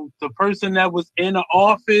 So the person that was in an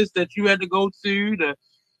office that you had to go to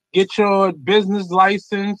get your business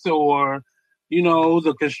license, or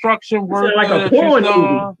the construction worker like a porn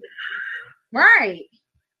movie. Right.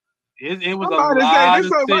 It was a lot of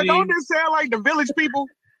city. Don't this sound like the village people?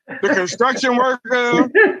 The construction worker,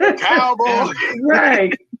 the cowboy.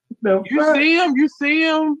 Right. You see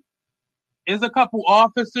them. There's a couple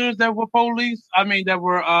officers that were police. That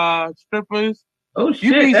were strippers. Oh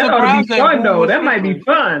shit! That ought to be fun though. That might be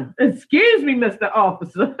fun. Excuse me, Mr.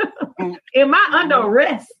 Officer. Am I under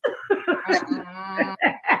arrest?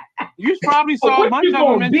 You probably saw my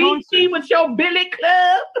government. You gonna beat me with your billy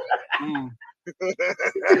club?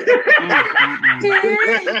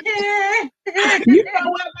 You know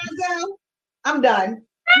what, Marcel? I'm done.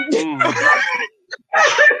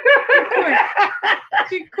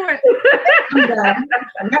 She quit. I'm done.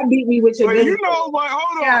 Not beat me with your But billy. you know what?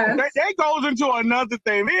 Hold on. Yes. That goes into another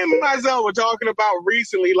thing. Me and myself were talking about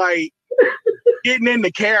recently, like getting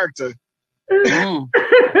into character. Yeah.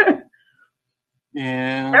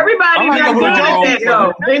 Everybody not good at that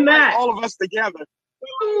though. They not. All of us together.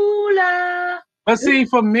 But see,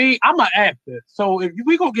 for me, I'm an actor. So if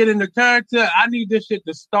we gonna get into character, I need this shit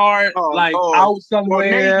to start out somewhere.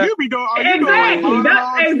 Well, Nate, you be doing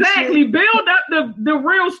exactly. Build up the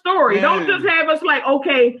real story. Yeah. Don't just have us like,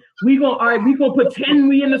 okay, we gonna pretend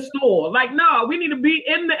we in the store. Like, no, we need to be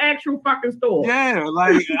in the actual fucking store. Yeah,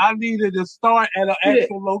 like I needed to start at an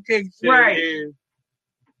actual location. Right.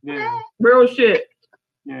 Yeah. Real shit.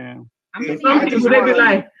 Yeah. Some people they be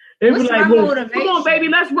like, well, come on, baby,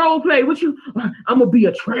 let's role play. I'm gonna be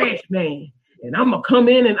a trash man, and I'm gonna come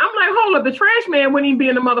in, and I'm like, hold up, the trash man wouldn't even be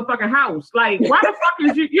in the motherfucking house. Like, why the fuck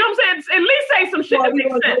is you? You know what I'm saying? At least say some shit that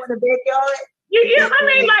makes sense. You know what I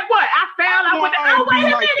mean? Like what? I fell out with wait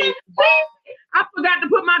a minute. I forgot to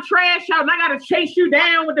put my trash out, and I gotta chase you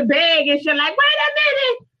down with the bag and shit. Like, wait a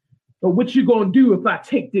minute. But what you gonna do if I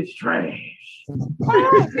take this trash?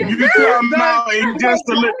 You come out in just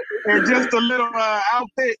a little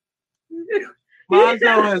outfit.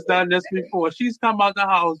 Marcel has done this before. She's come out the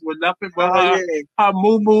house with nothing but her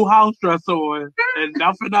moo house dress on and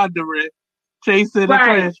nothing under it, chasing the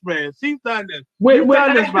trash man. She's done this. With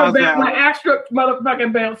extra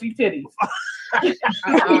motherfucking bouncy titties.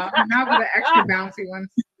 Not with the extra bouncy ones.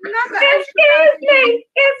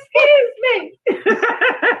 Excuse me.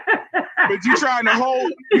 But you trying to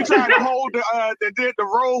hold the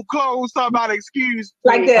robe closed, talking about excuse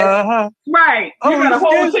like that. Right. You got a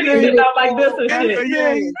whole titty out like this and shit.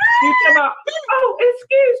 Yeah. You come out,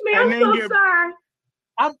 excuse me, I'm so sorry.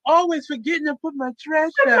 I'm always forgetting to put my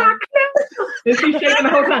trash out. And she's shaking the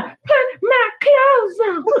whole time. Put my clothes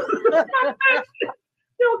on.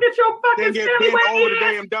 You don't get your fucking silly over the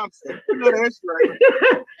ass. damn dumpster. You know that's right.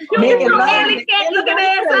 You get your alley cat looking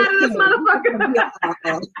ass out of this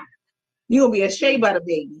motherfucker. You gonna be a shea butter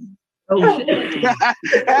baby. Oh shit.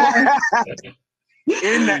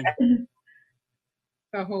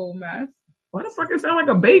 The whole mess. Why the fuck it sound like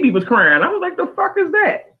a baby was crying? I was like, the fuck is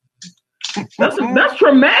that? That's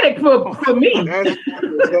traumatic for me.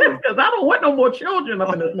 Because I don't want no more children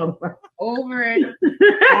up in this motherfucker. Over it.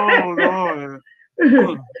 Oh Lord.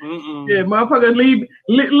 Yeah, motherfucker leave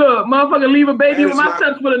a baby with my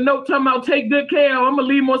son with a note talking about take good care. I'm gonna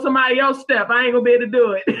leave him on somebody else's step. I ain't gonna be able to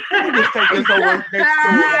do it. And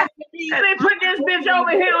they put this bitch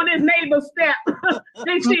over here on this neighbor's step.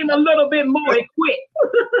 They seem a little bit more equipped.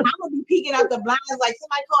 I'm gonna be peeking out the blinds like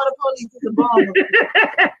somebody call the police to the bomb.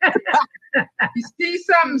 You see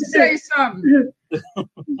something, say something.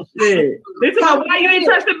 Yeah. They said, why you ain't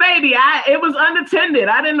touch the baby? It was unattended.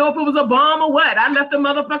 I didn't know if it was a bomb or what. I left the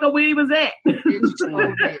motherfucker where he was at.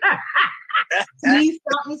 See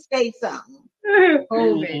something, say something.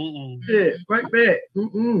 Hold it. Yeah, right back.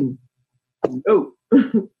 Oh.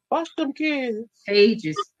 Watch them kids.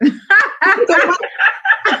 Ages.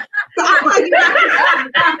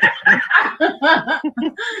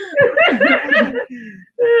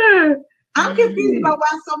 I'm confused about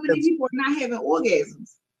why so many people are not having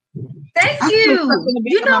orgasms. Thank you.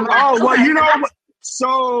 You know what? Oh, well, you know what?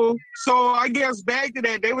 So I guess back to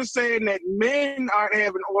that, they were saying that men aren't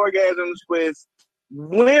having orgasms with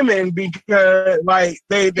women because like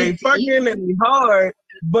they fucking and hard,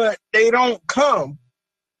 but they don't come.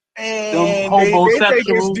 And they think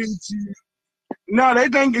it's due to they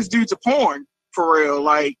think it's due to porn. For real,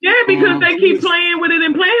 like because they keep playing with it,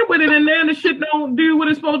 and then the shit don't do what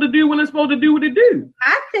it's supposed to do when it's supposed to do what it do.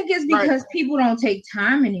 I think it's because people don't take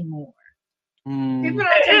time anymore. People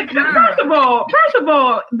don't take time. First of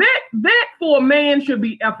all, that for a man should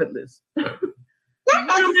be effortless. It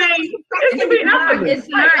should be effortless.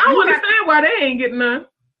 I don't understand why they ain't getting none.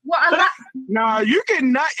 Well, you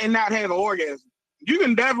can nut and not have an orgasm. You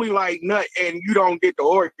can definitely like nut and you don't get the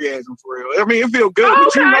orgasm for real. I mean, it feels good.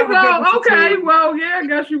 Okay, well, yeah, I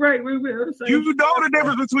guess you're right. You know the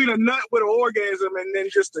difference between a nut with an orgasm and then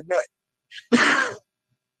just a nut.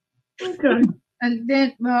 Okay. And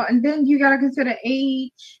then you gotta consider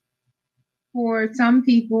age for some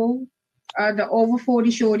people. The over 40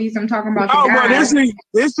 shorties. I'm talking about. Well,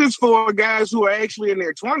 this is for guys who are actually in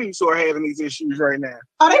their 20s who are having these issues right now.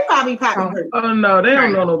 Oh, they probably popping. Oh no, they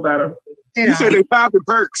don't know no better. You said they popping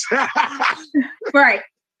perks. Right.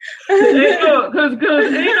 Because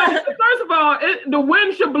first of all, the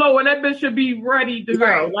wind should blow and that bitch should be ready to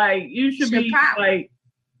go. Like you should be pop. Like.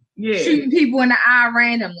 Yeah. Shooting people in the eye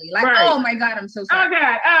randomly. Like, oh my God, I'm so sorry. Oh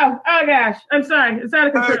God. Oh gosh. I'm sorry. It's out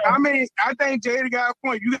of control. I mean, I think Jada got a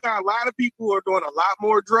point. You got a lot of people who are doing a lot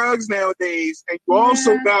more drugs nowadays. And you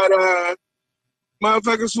also got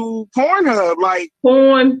motherfuckers who Pornhub. Like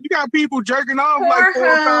porn. You got people jerking off like 4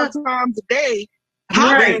 or 5 times a day.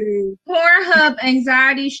 Right. Pornhub,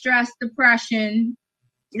 anxiety, stress, depression.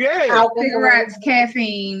 Yeah. Cigarettes,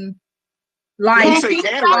 caffeine, life,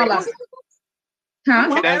 all of it.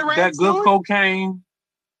 Huh? That good cocaine.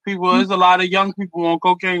 People, there's a lot of young people on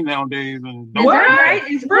cocaine nowadays. And right?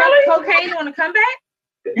 Is really? Cocaine on a comeback?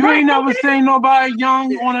 You ain't never seen nobody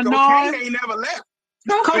young on a cocaine ain't never left.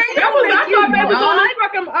 Cocaine pills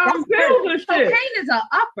and shit. Cocaine is an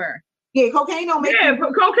upper. Yeah, cocaine don't make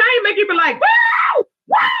cocaine make you be like, wow,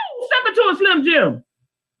 step into a Slim Jim.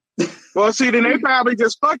 Well, see, then they probably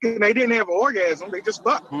just fucking. They didn't have an orgasm. They just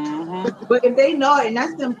fucked. Mm-hmm. But if they know it, and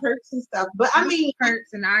that's them perks and stuff. But I mean,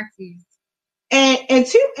 perks and oxys.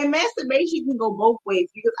 And masturbation can go both ways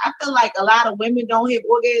because I feel like a lot of women don't have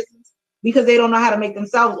orgasms because they don't know how to make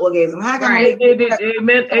themselves orgasm. How can amen to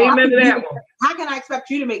that one. How can I expect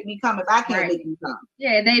you to make me come if I can't make you come?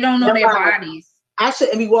 Yeah, they don't know their bodies. I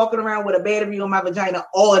shouldn't be walking around with a battery on my vagina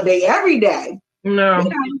all day, every day. No. You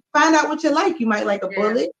know, find out what you like. You might like a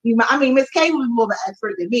bullet. Miss K was more of an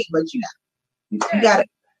expert than me, but you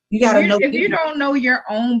gotta know. If you don't know your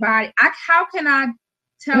own body, how can I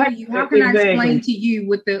tell you? How can I explain to you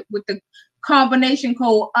with the combination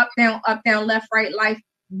code up down left right life?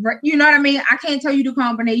 You know what I mean? I can't tell you the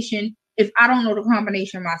combination if I don't know the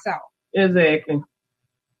combination myself. Exactly.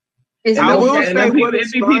 I will say people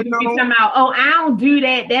be talking about, I don't do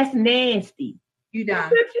that. That's nasty. You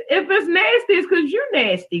done. If it's nasty, it's because you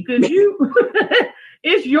nasty. Because you,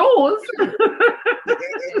 it's yours.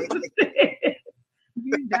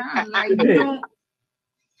 You done. Like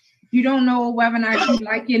you don't know whether or not you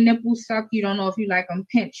like your nipples sucked. You don't know if you like them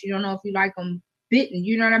pinched. You don't know if you like them bitten.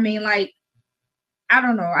 You know what I mean? Like, I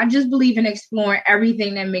don't know. I just believe in exploring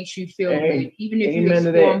everything that makes you feel good, even if you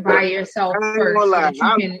explore by yourself first, so that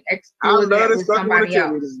you can explore that with somebody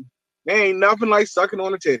else. There ain't nothing like sucking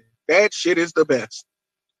on a titty. That shit is the best.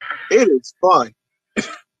 It is fun.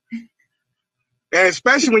 And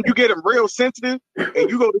especially when you get them real sensitive and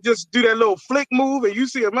you go to just do that little flick move and you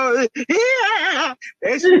see a mother, that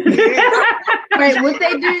shit. Yeah. Wait, what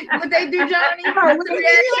they do, Johnny? What's the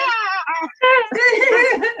reaction?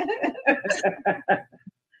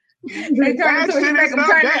 They turn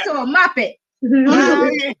into a Muppet.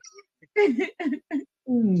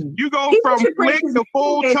 You go from flick to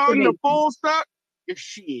full tongue to full suck.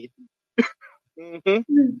 Shit.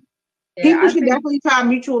 Mm-hmm. People should definitely try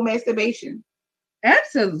mutual masturbation.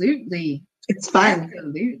 Absolutely. It's fun.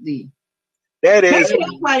 Absolutely. That is. Maybe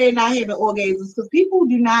that's why they're not having orgasms, because people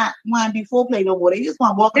do not want to do foreplay no more. They just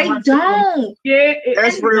want to walk around. They don't. Yeah,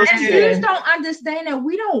 that's real shit. You just don't understand that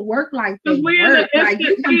we don't work like they work. Like,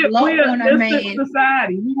 you can blow on a man.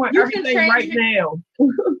 Society. We want everything right now.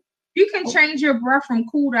 You can change your breath from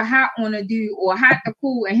cool to hot on a dude or hot to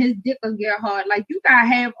cool and his dick will get hard. Like, you gotta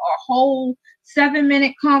have a whole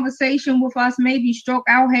 7-minute conversation with us, maybe stroke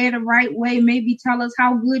our hair the right way, maybe tell us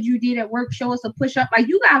how good you did at work, show us a push up. Like,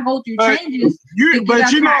 you gotta go through changes. But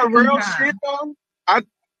you know real shit though?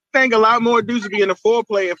 think a lot more dudes would be in the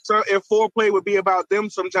foreplay if foreplay would be about them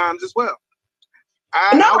sometimes as well.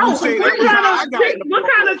 I would say what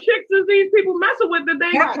kind of chicks is these people messing with that they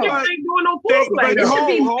ain't doing no foreplay?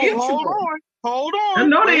 Hold on. I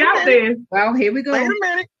know they out there. Well, here we go. Wait a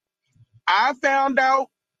minute. I found out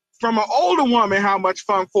from an older woman how much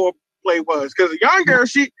fun foreplay was. Because a young girl,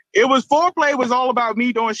 foreplay was all about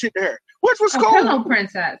me doing shit to her, which was cool. Hello,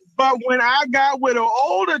 princess. But when I got with an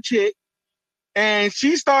older chick and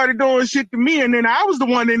she started doing shit to me, and then I was the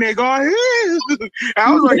one in there going,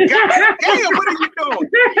 I was like, God damn, what are you doing?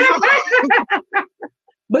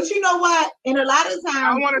 But you know what? And a lot of times,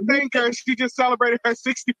 I want to thank her. She just celebrated her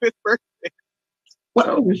 65th birthday.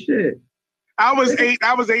 Oh shit! I was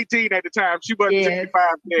 18 at the time. She wasn't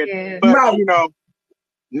 65 then. Yeah. But you know,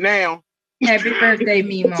 now. Happy birthday,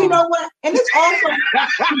 me, Mom. You know what? And it's also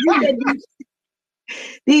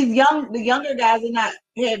the younger guys are not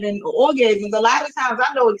having orgasms. A lot of times,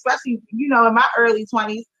 I know, especially in my early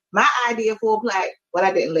 20s, my idea of foreplay. Well,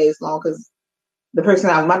 I didn't last long because the person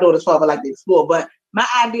my daughter's father liked to explore, but my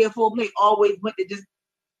idea of foreplay always went to just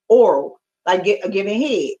oral, like giving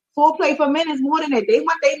head. Foreplay for men is more than that. They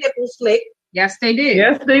want their nipples slick. Yes, they do.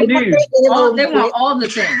 Yes, they do. They want all the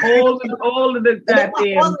things. All of the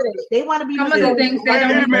goddamn. They want to be some of the things they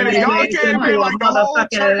don't even y'all can't be like the whole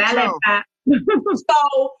church.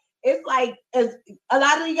 So it's like a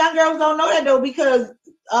lot of the young girls don't know that though, because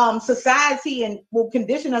society will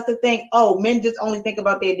condition us to think, oh, men just only think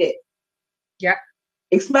about their dick. Yeah.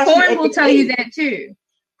 Especially porn will tell you that too.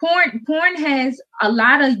 Porn has a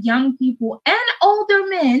lot of young people and older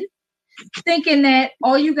men thinking that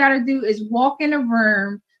all you got to do is walk in a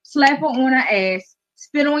room, slap her on her ass,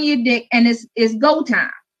 spit on your dick, and it's go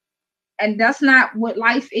time. And that's not what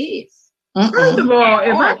life is. First of all,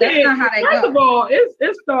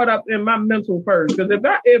 it's start up in my mental first. Because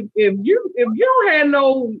if you don't have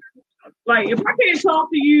no, like, if I can't talk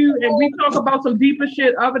to you and we talk about some deeper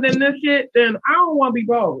shit other than this shit, then I don't want to be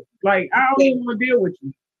bothered. Like, I don't even want to deal with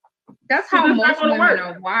you. That's how most women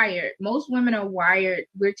are wired. Most women are wired.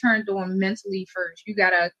 We're turned on mentally first. You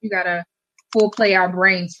gotta foreplay our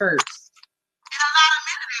brains first.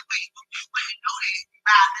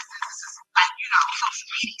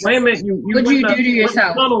 Wait a minute, what'd you do to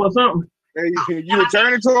yourself? Or something. You would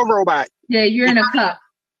turn into a robot. Yeah, you're in a cup. Am I back?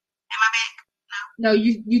 No,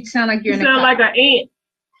 you sound like you're in a cup. You sound like an ant.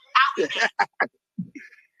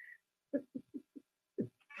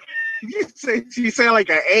 You sound like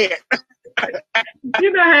an ant.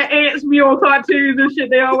 You know how ants be on cartoons and shit.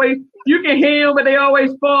 They always, you can hear them, but they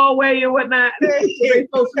always fall away and whatnot. They're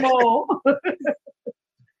so small.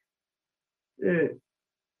 Yeah.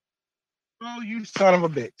 Oh, you son of a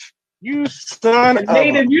bitch. You son of a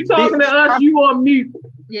bitch. If you talking to us, you on mute.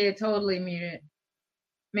 Yeah, totally muted.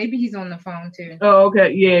 Maybe he's on the phone too. Oh,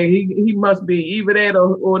 okay. Yeah, he must be. Either that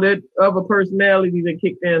or that other personality that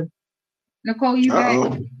kicked in. Nicole, you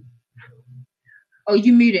back? Oh,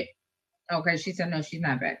 you muted. Okay, she said no, she's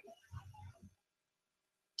not back.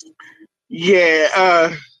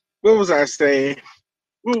 Yeah, what was I saying?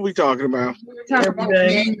 What were we talking about? We were talking about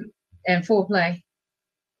men and foreplay.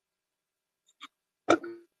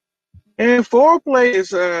 And foreplay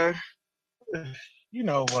is you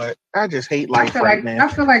know what? I just hate life right now. I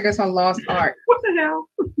feel like it's a lost art. What the hell?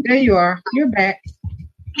 There you are. You're back.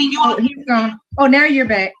 Oh, he's gone. Oh, now you're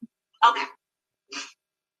back. Okay.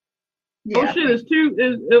 Yeah. Oh shit!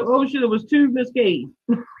 It was two Miss Gay.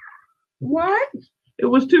 What? It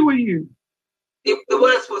was two of you. It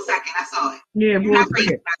was for a second. I saw it. Yeah, I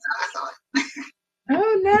saw it.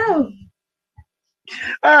 Oh no!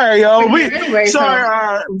 All right, y'all.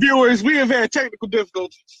 Sorry, viewers. We have had technical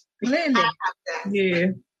difficulties. Linda.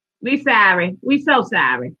 Yeah, we sorry. We so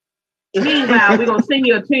sorry. Meanwhile, we're gonna sing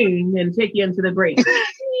you a tune and take you into the break.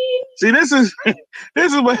 See, this is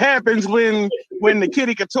what happens when the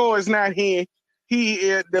kitty couture is not here.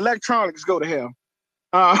 The electronics go to hell.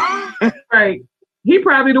 Right. He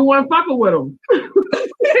probably the one fucking with him.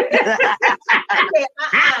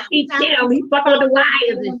 He fucking with the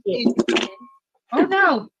wires and shit. Oh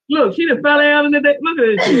no! Look, she done fell down in the day. Look at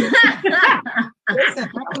this shit. Listen,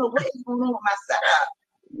 I don't know what is going on with my setup.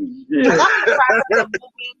 Yeah.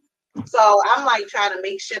 So I'm like trying to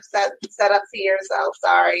make shift setups here. So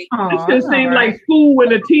sorry. This just seems like school when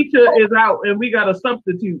the teacher is out and we got a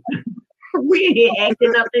substitute. We here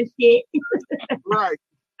acting up and shit. Right.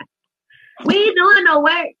 We ain't doing no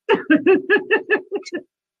work.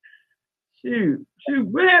 Shoot.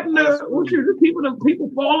 What happened to people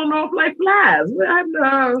falling off like flies? What happened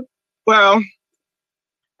to Well,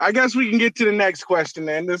 I guess we can get to the next question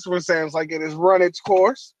then. This one sounds like it has run its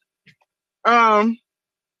course.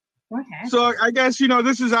 What happened? So I guess,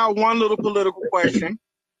 this is our one little political question.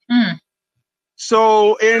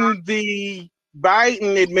 So in the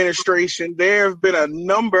Biden administration, there have been a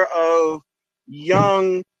number of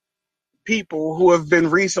young people who have been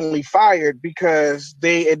recently fired because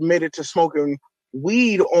they admitted to smoking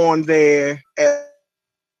weed on their...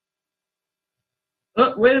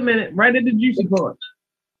 wait a minute. Right at the juicy part.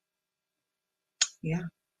 Yeah.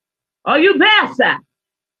 Are you there, sir?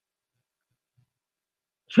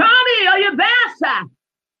 Charlie, are you there, sir?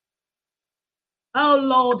 Oh,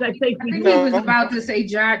 Lord, I think he was about to say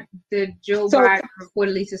Joe Biden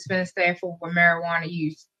reportedly suspends staff over marijuana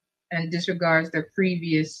use and disregards the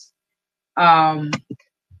previous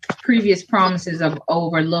promises of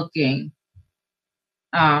overlooking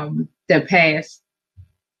the past.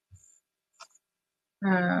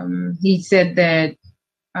 He said that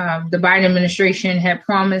the Biden administration had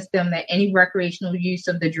promised them that any recreational use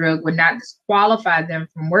of the drug would not disqualify them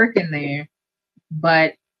from working there.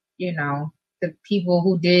 But, the people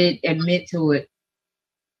who did admit to it,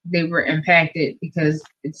 they were impacted because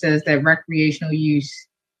it says that recreational use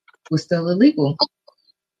was still illegal.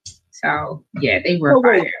 So, yeah, they were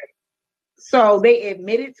fired. So they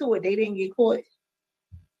admitted to it. They didn't get caught?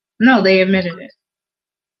 No, they admitted it.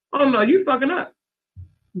 Oh, no, you fucking up.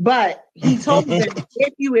 But he told them,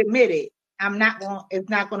 if you admit it, it's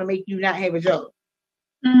not going to make you not have a job.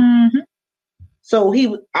 Mm-hmm. So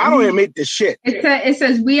I don't admit the shit. It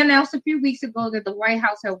says, we announced a few weeks ago that the White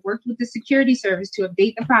House had worked with the security service to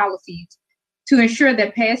update the policies to ensure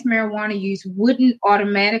that past marijuana use wouldn't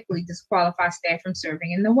automatically disqualify staff from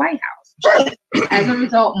serving in the White House. As a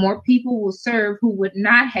result, more people will serve who would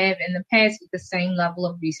not have in the past with the same level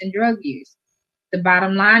of recent drug use. The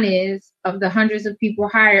bottom line is, of the hundreds of people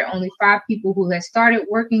hired, only 5 people who had started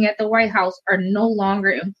working at the White House are no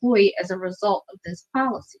longer employed as a result of this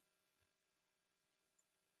policy.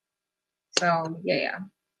 So, yeah.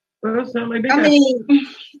 Well, I mean,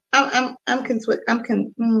 I'm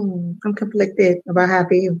conflicted about how I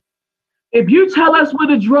feel. If you tell us where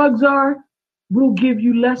the drugs are, we'll give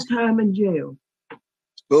you less time in jail.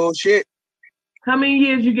 Bullshit. How many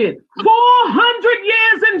years you get? 400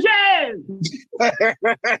 years in jail.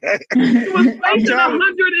 He was facing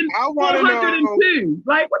 402.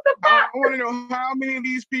 Like, what the fuck? I want to know how many of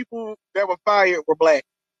these people that were fired were black.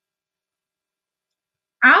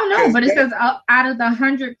 I don't know, but it says out of the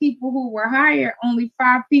 100 people who were hired, only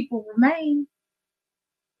 5 people remain.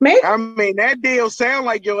 Maybe. I mean, that deal sound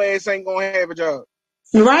like your ass ain't gonna have a job.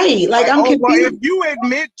 Right. Like I'm confused. Well, if you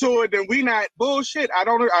admit to it, then we not bullshit. I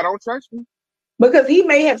don't trust you. Because he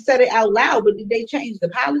may have said it out loud, but did they change the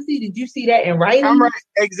policy? Did you see that in writing? I'm right.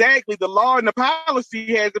 Exactly. The law and the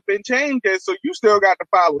policy hasn't been changed yet, so you still got to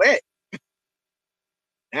follow that.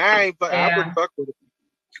 I wouldn't fuck with it.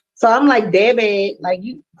 So I'm like, damn it. Like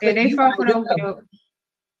you. Yeah, they fought for it.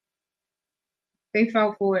 They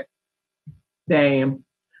fought for it. Damn.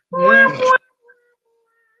 Yeah.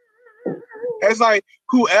 It's like,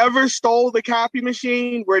 whoever stole the copy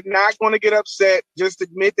machine, we're not going to get upset. Just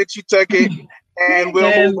admit that you took it, and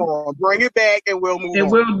we'll move on. Bring it back, and we'll move on.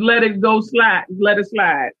 And we'll let it go slide. Let it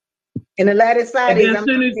slide. And the let it slide. And as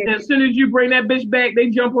soon as you bring that bitch back,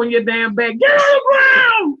 they jump on your damn back. Get on the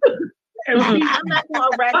ground! I'm not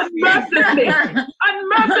going to arrest unmercifully in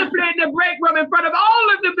the break room in front of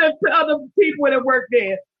all of the other people that work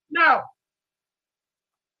there. No.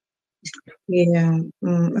 Yeah.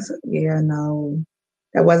 No.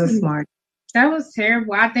 That wasn't smart. That was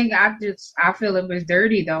terrible. I think I feel it was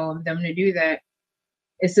dirty though of them to do that.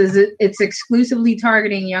 It says it's exclusively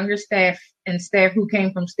targeting younger staff and staff who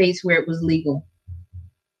came from states where it was legal.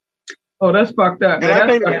 Oh, that's fucked up. And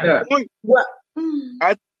that's fucked up.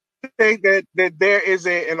 I think that there is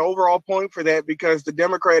an overall point for that, because the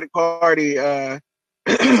Democratic Party,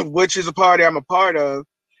 which is a party I'm a part of,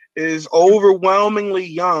 is overwhelmingly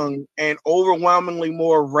young and overwhelmingly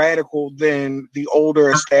more radical than the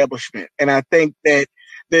older establishment. And I think that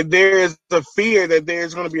there is a fear that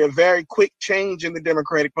there's going to be a very quick change in the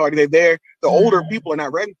Democratic Party that the older people are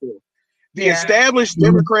not ready for. The established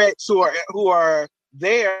Democrats who are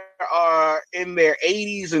there are in their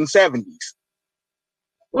 80s and 70s.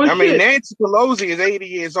 Well, I mean, Nancy Pelosi is 80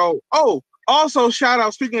 years old. Oh, also shout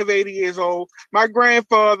out, speaking of 80 years old, my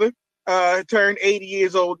grandfather turned 80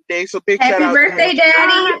 years old today. So big shout out. Happy birthday,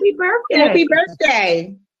 Daddy. Happy birthday. Happy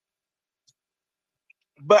birthday.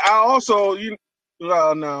 But I also, I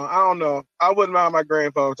don't know. I wouldn't mind my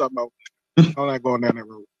grandfather talking about, I'm not going down that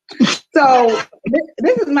road. So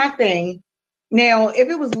this is my thing. Now, if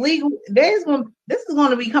it was legal, this is going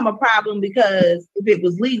to become a problem, because if it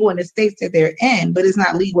was legal in the states that they're in, but it's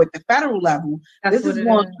not legal at the federal level, this is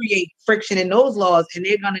going to create friction in those laws, and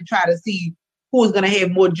they're going to try to see who is going to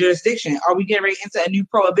have more jurisdiction. Are we getting ready into a new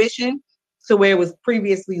prohibition? So where it was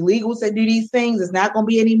previously legal to do these things, it's not going to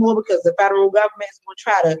be anymore because the federal government is going to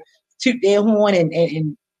try to toot their horn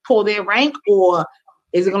and pull their rank, or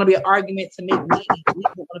is it going to be an argument to make weed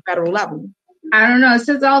legal on the federal level? I don't know. It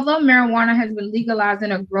says although marijuana has been legalized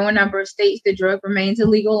in a growing number of states, the drug remains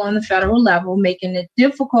illegal on the federal level, making it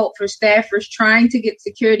difficult for staffers trying to get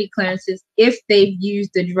security clearances if they've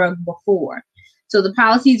used the drug before. So the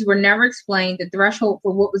policies were never explained. The threshold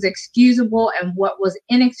for what was excusable and what was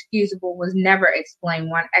inexcusable was never explained,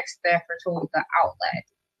 one ex-staffer told the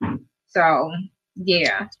outlet. So,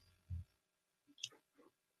 yeah.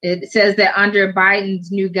 It says that under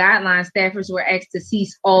Biden's new guidelines, staffers were asked to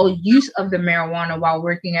cease all use of the marijuana while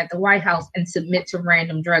working at the White House and submit to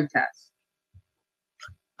random drug tests.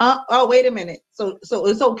 Oh, wait a minute. So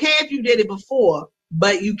it's okay if you did it before,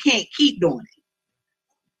 but you can't keep doing it.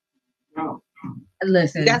 No.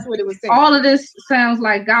 Listen, that's what it was saying. All of this sounds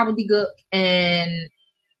like gobbledygook, and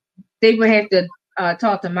they would have to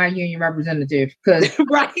talk to my union representative because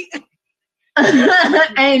right,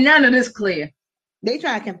 ain't none of this clear. They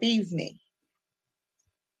try to confuse me.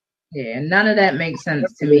 Yeah, none of that makes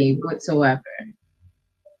sense to me whatsoever.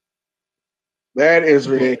 That is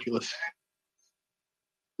ridiculous.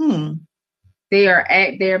 They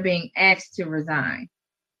are being asked to resign.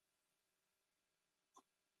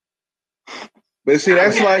 But see,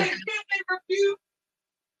 that's like.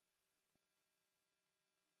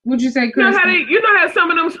 What'd you say, Chris? You know how some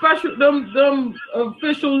of them special them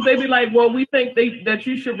officials, they be like, well, we think that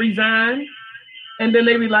you should resign. And then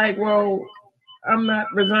they be like, well, I'm not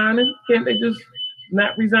resigning. Can't they just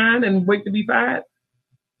not resign and wait to be fired?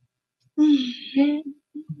 Because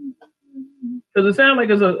it sounds like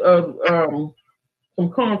there's some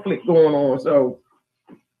conflict going on. So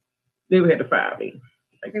they would have to fire me.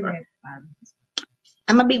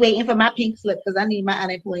 I'm going to be waiting for my pink slip because I need my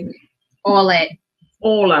unemployment. All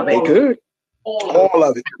of it. Good. All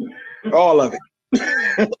of it.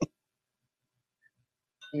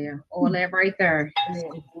 Yeah, all that right there.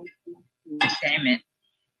 Damn it.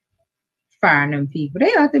 Firing them people.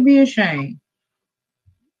 They ought to be ashamed.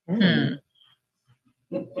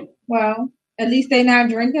 Well, at least they not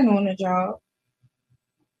drinking on the job.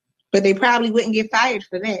 But they probably wouldn't get fired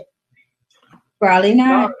for that. Probably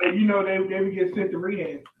not. No, you know, they would get sent to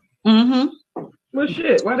rehab. Well,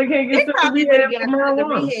 shit. Why they can't get sent to rehab for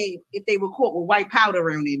marijuana? If they were caught with white powder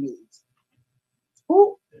around their nose.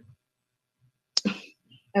 Ooh.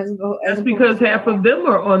 That's because half of them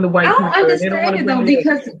are on the white. I don't understand it though,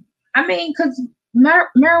 because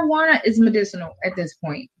marijuana is medicinal at this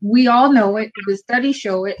point. We all know it. The studies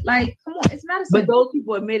show it. Like, come on, it's medicine. But those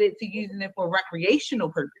people admitted to using it for recreational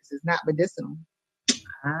purposes, not medicinal.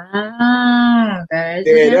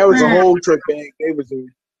 That was a whole trick bag they was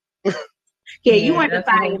doing. Yeah, you want to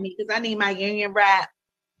fire me because I need my union rap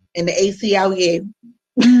and the ACLU.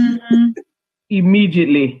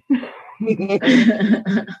 Immediately.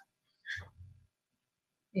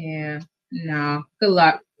 Yeah, no. Good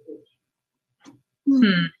luck.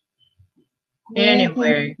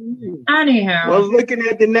 Anyway, anyhow. Well, looking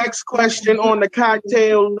at the next question on the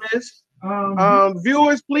cocktail list.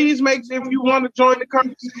 Viewers, please make sure if you want to join the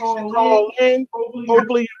conversation, call in.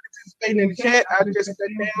 Hopefully, you're participating in the chat. I just sat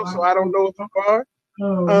down, so I don't know if you are.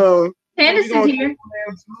 Candace is here.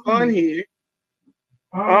 Fun here.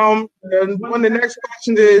 One of the next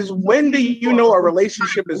questions is, when do you know a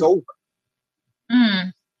relationship is over?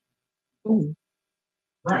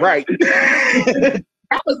 Right. That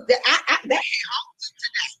was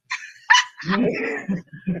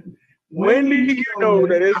When do you know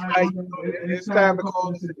that it's time to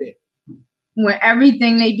call it a day? When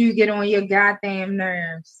everything they do get on your goddamn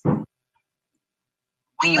nerves.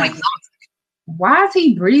 When you exhausted. Why is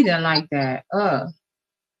he breathing like that?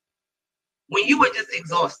 When you were just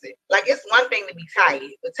exhausted. Like, it's one thing to be tired,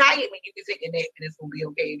 but tired when you can take a nap and it's gonna be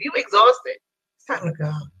okay. If you exhausted, it's time to go.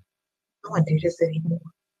 I don't want to do this anymore.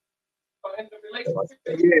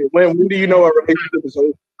 Yeah, when do you know a relationship is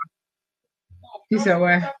over? You said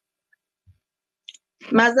what?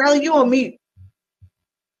 Mazel, you on mute.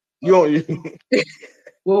 You on you.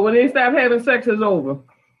 Well, when they stop having sex, it's over.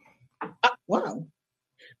 Wow.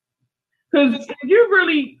 Because you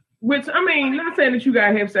really, not saying that you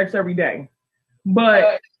gotta have sex every day,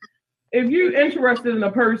 but if you're interested in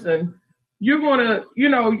a person, you're gonna,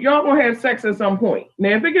 y'all gonna have sex at some point.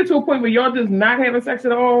 Now, if it gets to a point where y'all just not having sex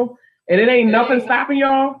at all, and it ain't nothing stopping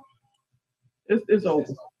y'all, it's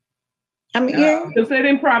over. I mean, yeah. Because they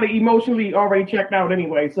didn't probably emotionally already checked out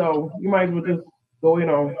anyway, so you might as well just go in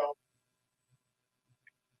on.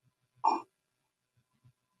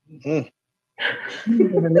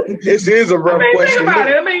 This is a rough question. Think about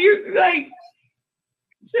it. I mean, you like,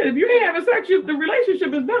 shit, if you ain't having sex, the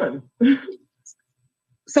relationship is done.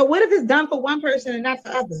 So what if it's done for one person and not for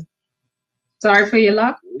others? Sorry for your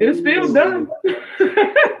luck. It's still done.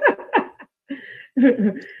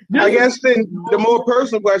 I guess then the more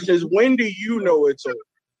personal question is, when do you know it's over?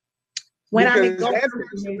 When because that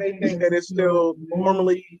person may think that it's still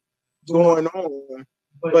normally going on,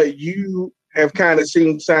 but you have kind of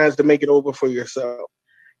seen signs to make it over for yourself.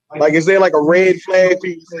 Like, is there like a red flag for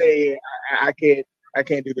you to say, I can't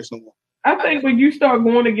do this no more? I think when you start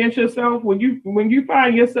going against yourself, when you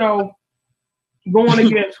find yourself going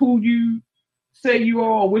against who you say you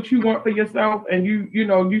are, what you want for yourself, and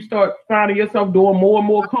you start finding yourself doing more and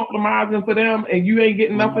more compromising for them, and you ain't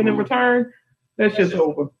getting nothing in return, that's just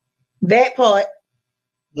over. That part,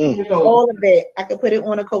 all of that, I could put it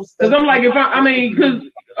on a coaster. Because I'm like, because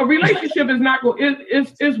a relationship is not going,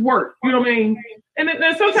 it's work. You know what I mean? And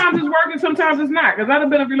sometimes it's work and sometimes it's not. Because I've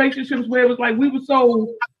been in relationships where it was like we were so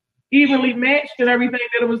evenly matched and everything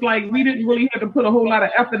that it was like we didn't really have to put a whole lot of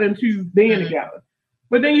effort into being together.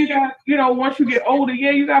 But then you got, once you get older,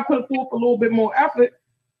 you got to put forth a little bit more effort.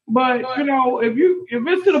 But if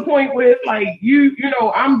it's to the point where it's like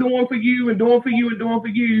I'm doing for you and doing for you and doing for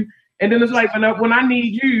you, and then it's like when I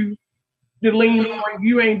need you to lean on,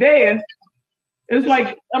 you ain't there. It's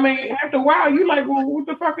like, after a while, you like, well, what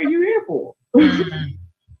the fuck are you here for?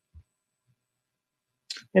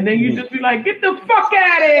 And then you just be like, get the fuck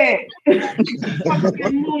out of here.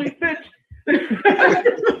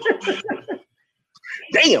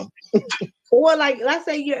 Damn. Or like, let's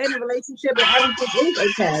say you're in a relationship and everything is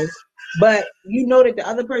okay, but you know that the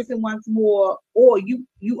other person wants more, or you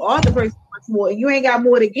are the person who wants more, and you ain't got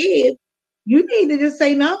more to give. You need to just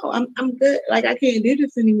say no. I'm good. Like, I can't do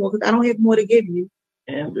this anymore because I don't have more to give you.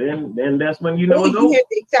 And then that's when you know. You have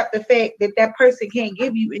to accept the fact that person can't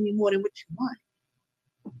give you any more than what you want.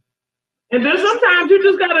 And then sometimes you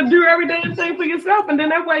just gotta do every damn thing for yourself, and then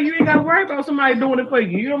that way you ain't gotta worry about somebody doing it for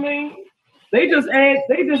you. You know what I mean? They just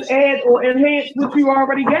add or enhance what you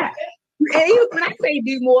already got. And even when I say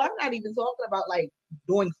do more, I'm not even talking about like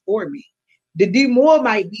doing for me. The do more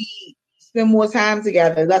might be spend more time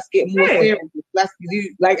together. Let's get more serious. Let's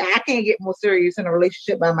do, like, I can't get more serious in a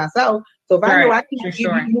relationship by myself. So if I know I can give you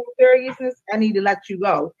more seriousness, I need to let you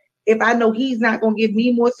go. If I know he's not gonna give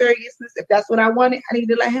me more seriousness, if that's what I wanted, I need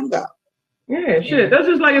to let him go. Yeah, shit. That's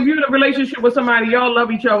just like if you're in a relationship with somebody, y'all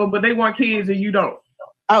love each other, but they want kids and you don't.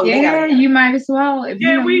 Oh yeah, you might as well. We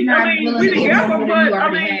together, but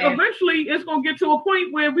eventually it's gonna get to a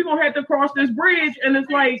point where we're gonna have to cross this bridge, and it's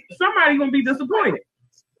like somebody's gonna be disappointed.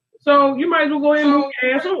 So you might as well go ahead and move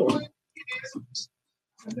your ass on.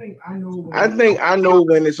 I think I know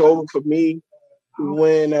when it's over for me,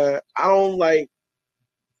 when I don't like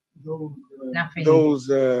those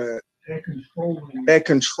that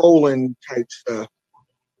controlling type stuff.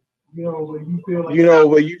 Where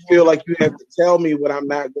you feel like you have to tell me what I'm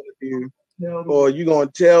not going to do, or you're going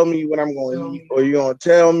to tell me what I'm going to eat, or you're going to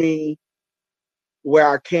tell me where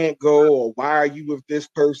I can't go, or why are you with this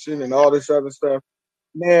person, and all this other stuff.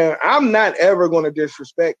 Now, I'm not ever going to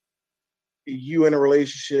disrespect you in a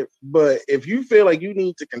relationship, but if you feel like you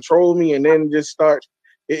need to control me and then just start,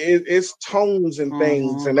 it's tones and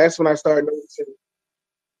things, and that's when I start noticing.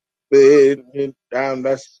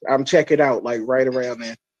 I'm checking out like right around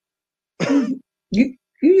there. You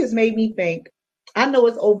just made me think. I know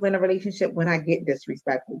it's over in a relationship when I get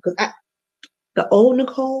disrespectful, because the old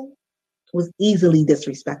Nicole was easily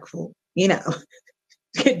disrespectful.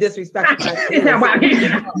 Get disrespectful.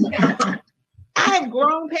 I have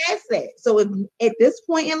grown past that. So at this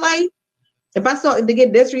point in life, if I start to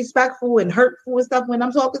get disrespectful and hurtful and stuff when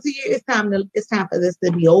I'm talking to you, it's time for this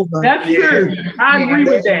to be over. That's true. I agree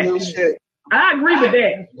with that. I agree with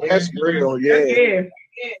that. That's real. Yeah.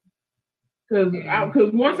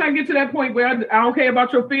 Because once I get to that point where I don't care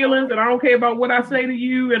about your feelings and I don't care about what I say to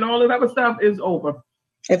you and all that other stuff, is over.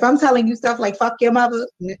 If I'm telling you stuff like "fuck your mother,"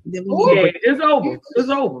 then it's over. It's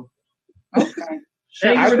over. Okay.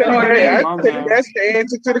 I think that's the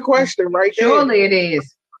answer to the question, right there. Surely it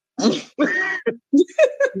is.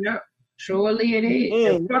 Yeah. Surely it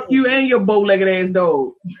is. Fuck you and your bow-legged ass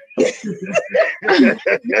dog.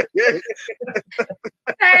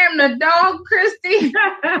 Damn, the dog, Christy.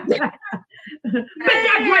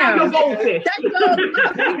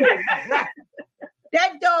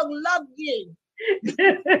 That dog loved you.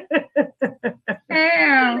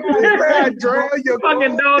 Damn. I drown your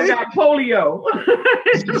fucking dog got polio.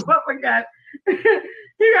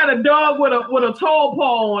 He got a dog with a tall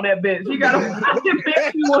paw on that bitch. He got a fucking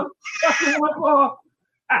bitch with fucking one paw.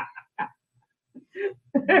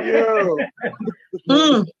 Yo.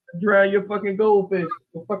 Drown your fucking goldfish.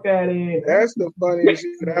 The fuck out of here. That's the funniest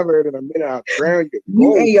shit I've heard in a minute. I'll drown your You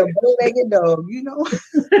goldfish. and your bow-legged dog, you know.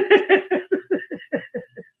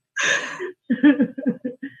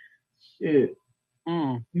 Shit.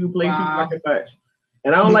 You play too fucking much.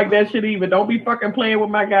 And I don't like that shit either. Don't be fucking playing with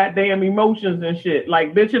my goddamn emotions and shit.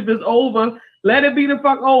 Like, bitch, if it's over, let it be the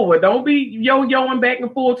fuck over. Don't be yo-yoing back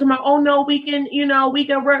and forth to my, oh no, we can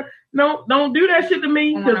work. No, don't do that shit to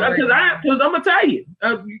me. Cause I'm gonna tell you.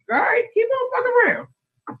 All right, keep on fucking around.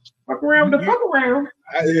 Fuck around with the fuck around.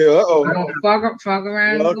 Fuck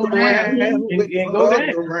around. Go around.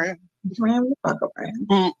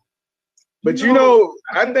 But you know,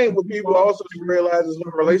 I think what people also should realize is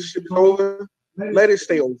when a relationship is over, let it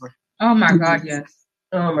stay over. Oh my God, yes.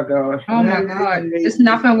 Oh my gosh. Oh my God. It's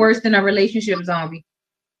nothing worse than a relationship zombie.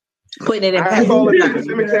 Putting it in I call it the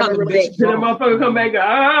relationship. Then the motherfucker come back,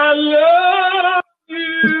 I love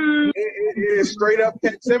you. It is straight up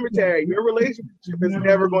Pet Cemetery. Your relationship is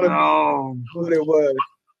never going to be what it was.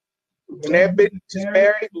 When that bitch is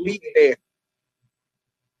married, leave it there.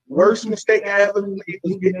 Worst mistake I ever made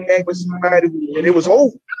was getting back with somebody and it was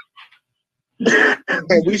over.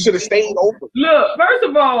 And we should have stayed over. Look, first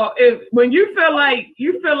of all, when you feel like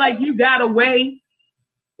you got away,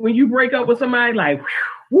 when you break up with somebody, like,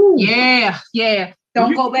 whew, yeah.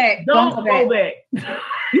 Don't go back. Don't go back.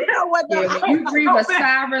 You know what? Yeah, when you breathe a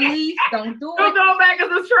sigh of relief, don't do it. Don't go back as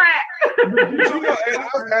a trap. You know,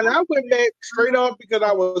 and I went back straight off because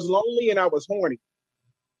I was lonely and I was horny.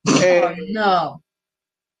 And no.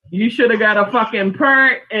 You should have got a fucking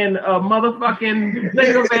perk and a motherfucking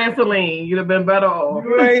thing of Vaseline. You'd have been better off.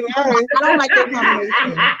 I don't like that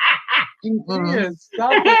combination. Yes,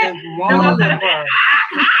 something is wrong with her.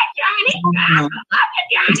 Hi, Johnny.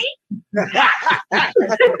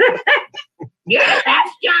 Yeah,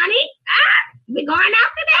 that's Johnny. We going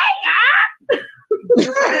out today?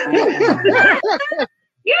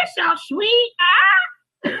 You're so sweet.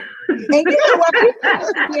 And you know what? She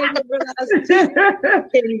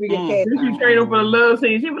trained her for the love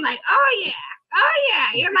scene. She was like, "Oh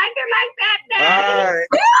yeah, you like it like that, Daddy." All right.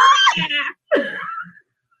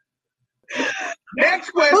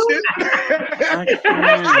 Next question. I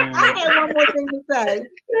had one more thing to say.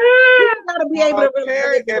 You gotta be able to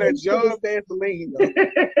really get a job Vaseline.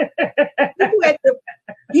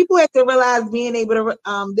 People have to realize being able to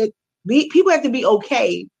people have to be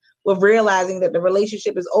okay with realizing that the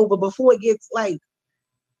relationship is over before it gets like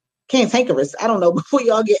cantankerous. I don't know, before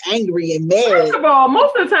y'all get angry and mad. First of all,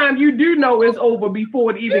 most of the time you do know it's over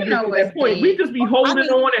before it even gets to that point. We just be holding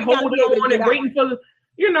on and waiting for the,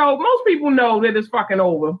 most people know that it's fucking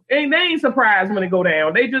over. And they ain't surprised when it go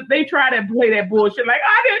down. They try to play that bullshit like,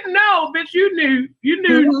 I didn't know, bitch, you knew. You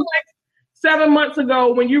knew like 7 months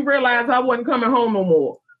ago when you realized I wasn't coming home no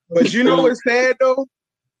more. But you know what's sad though?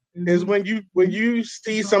 Is when you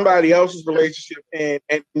see somebody else's relationship and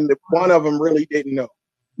one of them really didn't know.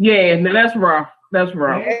 Yeah, that's rough. That's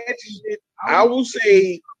rough. I will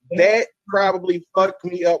say that probably fucked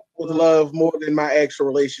me up with love more than my actual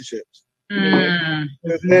relationships. And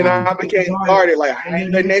then I became guarded, like I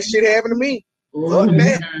ain't letting that shit happen to me. Fuck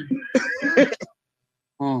that.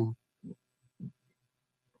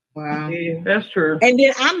 Wow. Yeah, that's true. And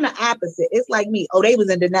then I'm the opposite. It's like me. Oh, they was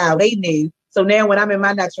in denial. They knew. So now when I'm in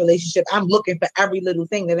my next relationship, I'm looking for every little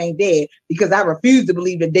thing that ain't there because I refuse to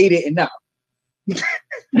believe that they didn't know. You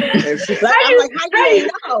will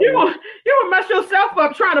mess yourself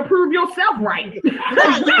up trying to prove yourself right.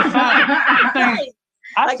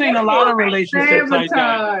 I've seen a lot of relationships like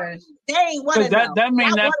that. Because that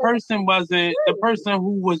means that person wasn't the person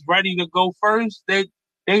who was ready to go first. They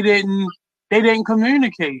didn't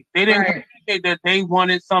communicate. They didn't communicate that they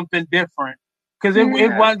wanted something different. Because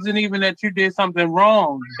it wasn't even that you did something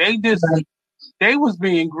wrong. They was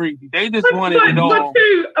being greedy. They just wanted it all.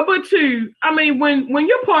 But I mean, when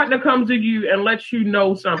your partner comes to you and lets you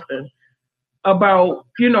know something about,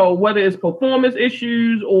 whether it's performance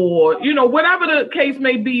issues or, whatever the case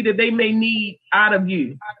may be that they may need out of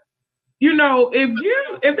you.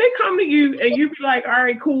 If they come to you and you be like, all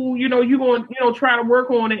right, cool, you're going to try to work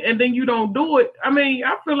on it and then you don't do it. I mean,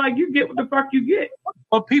 I feel like you get what the fuck you get.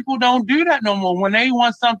 But people don't do that no more. When they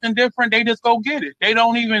want something different, they just go get it. They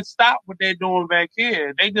don't even stop what they're doing back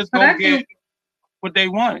here. They just go get what they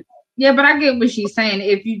want. Yeah, but I get what she's saying.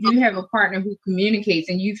 If you do have a partner who communicates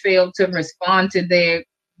and you fail to respond to their,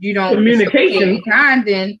 you don't communication kind,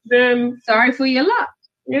 then sorry for your luck.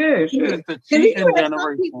 Yeah, sure. It's the cheating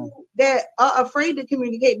generation. People that are afraid to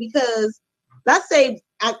communicate because, let's say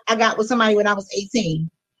I got with somebody when I was 18.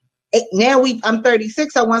 Now I'm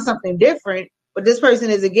 36. I want something different, but this person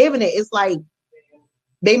isn't giving it. It's like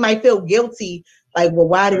they might feel guilty. Like, well,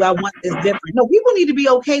 why do I want this different? No, people need to be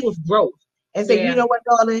okay with growth and say, you know what,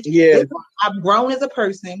 darling? Yeah, I've grown as a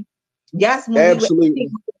person. Yes, when absolutely. we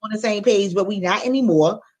were on the same page, but we not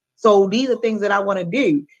anymore. So these are things that I want to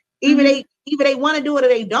do. Either they want to do it or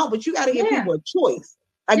they don't, but you got to give people a choice.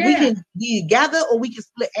 Like we can be together or we can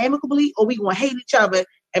split amicably or we can hate each other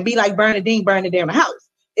and be like Bernadine burning down the house.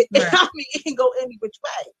 I mean, it can go any which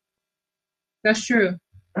way. That's true.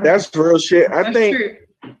 That's real shit. I think true.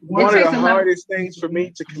 One of the hardest things for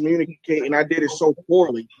me to communicate, and I did it so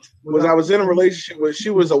poorly, was I was in a relationship where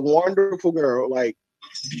she was a wonderful girl, like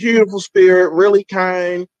beautiful spirit, really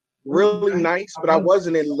kind, really nice, but I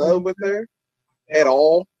wasn't in love with her at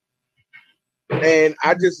all. And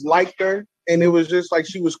I just liked her, and it was just like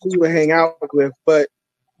she was cool to hang out with. But,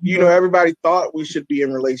 you know, everybody thought we should be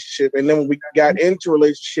in a relationship. And then when we got into a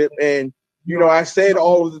relationship and, you know, I said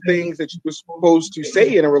all of the things that you were supposed to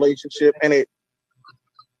say in a relationship, and it,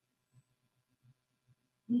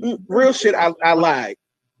 real shit, I lied.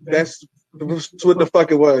 That's what the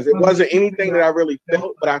fuck it was. It wasn't anything that I really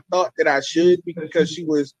felt, but I thought that I should because she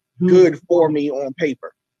was good for me on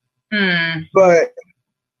paper. But,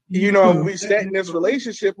 you know, we sat in this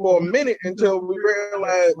relationship for a minute until we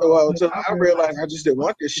realized, until I realized I just didn't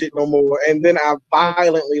want this shit no more. And then I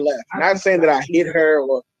violently left. Not saying that I hit her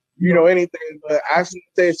or, you know, anything, but I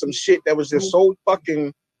said some shit that was just so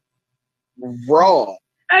fucking raw.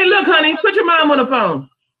 Hey, look, honey, put your mom on the phone.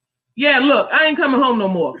 Yeah, look, I ain't coming home no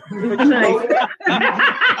more.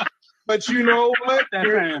 But you know what? But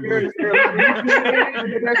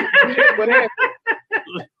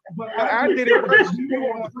I did it worse. You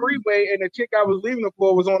were on the freeway, and the chick I was leaving her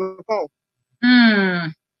for was on the phone.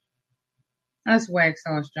 That's whack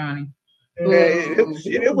sauce, Johnny.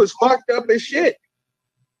 It was fucked up as shit.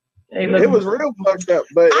 Hey, it was real fucked up.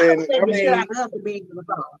 But I mean,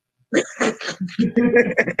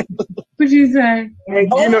 what'd you say? And,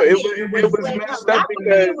 you know, it was messed up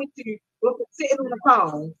because sitting on the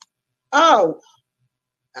phone. Oh,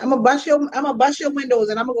 I'm gonna bust your windows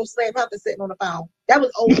and I'm gonna go slap out to sitting on the phone. That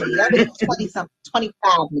was old. That was 25.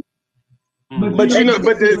 But you know,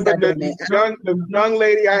 the young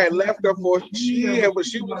lady I had left her for, she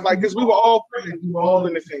was like this. We were all friends. We were all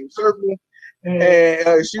in the same circle,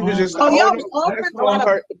 and she was just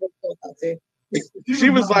she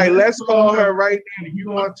was like, let's call her right now. You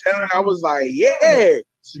want to tell her? I was like, yeah,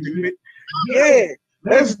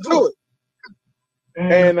 let's do it.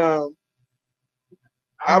 And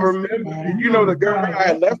I remember, you know, the girl I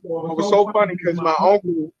had left for was so funny because my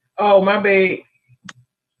uncle. Oh, my bad.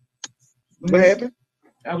 What happened?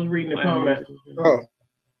 I was reading the comment. Oh,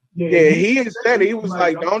 yeah, he had said it. He was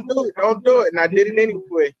like, don't do it. And I did it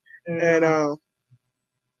anyway. And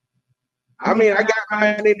I mean, I got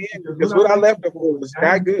mine in the end because what I left her for was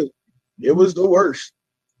not good. It was the worst.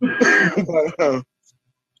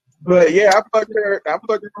 But yeah, I fucked her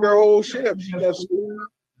whole shit up. She left school.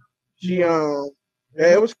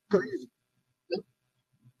 It was crazy.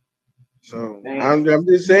 So I'm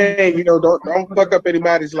just saying, you know, don't fuck up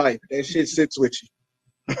anybody's life. That shit sits with you.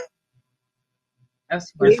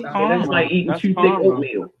 That's like eating too thick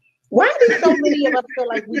oatmeal. Why do so many of us feel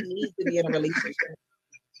like we need to be in a relationship?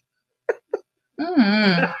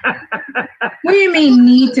 What do you mean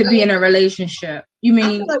need to be in a relationship? You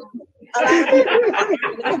mean a lot of people in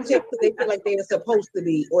relationships because they feel like they're supposed to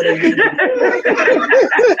be or they need to be.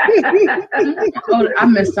 Oh, I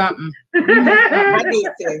missed something. I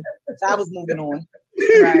did too. So I was moving on.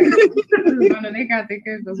 Right. They got their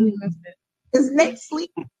kids, but we missed it. Is Nate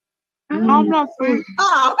sleep? I'm not sleeping.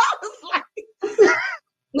 Oh, I was like.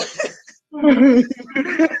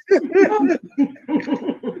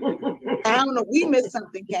 I don't know. We missed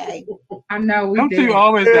something, Kay. I know we Don't did. you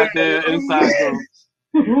always got that inside joke?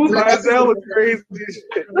 That was crazy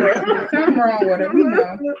shit. Something wrong with it. We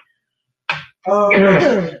know.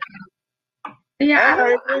 Yeah. All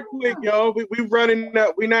right, real quick, y'all. We running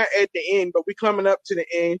up. We're not at the end, but we coming up to the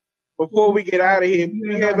end. Before we get out of here,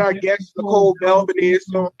 we have our guest Nicole Belvedere.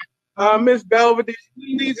 So, Miss Belvedere,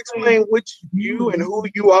 please explain which you and who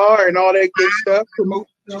you are and all that good stuff. Promote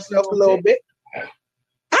yourself a little bit.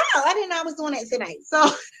 Oh, I didn't know I was doing that tonight. So,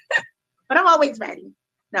 but I'm always ready.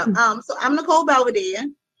 No, so I'm Nicole Belvedere.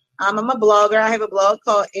 I'm a blogger. I have a blog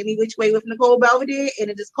called Any Which Way with Nicole Belvedere, and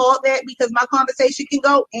it is called that because my conversation can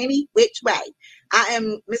go any which way. I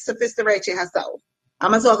am Miss Sophisticated herself.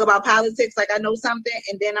 I'm gonna talk about politics, like I know something,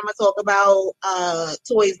 and then I'm gonna talk about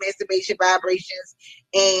toys, masturbation, vibrations,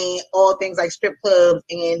 and all things like strip clubs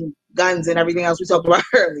and guns and everything else we talked about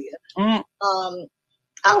earlier. You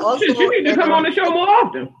need to come on the show more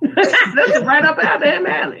often. That's right up out there,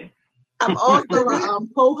 man. I'm also a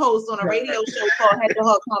co-host on a radio show called Head to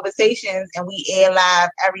Heart Conversations, and we air live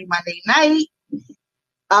every Monday night.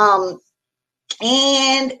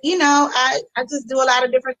 And you know, I just do a lot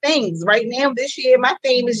of different things. Right now, this year, my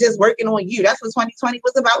theme is just working on you. That's what 2020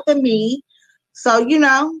 was about for me. So, you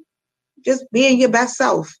know, just being your best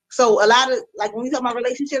self. So a lot of, like when we talk about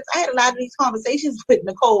relationships, I had a lot of these conversations with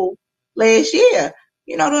Nicole last year.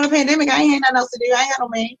 You know, during the pandemic, I ain't had nothing else to do. I ain't had no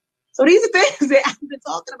man. So these are things that I've been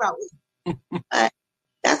talking about with.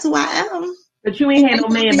 That's who I am. But you ain't had no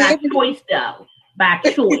man by choice, though. By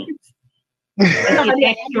choice.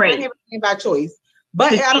 By choice.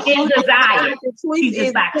 But desire. Choice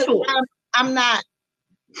is by choice. I'm not.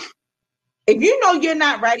 If you know you're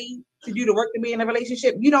not ready to do the work to be in a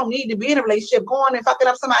relationship, you don't need to be in a relationship. Go on and fuck it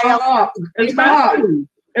up somebody else.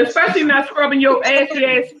 Especially not scrubbing your ass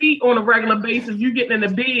feet on a regular basis. You getting in the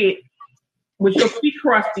bed with your feet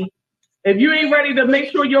crusty. If you ain't ready to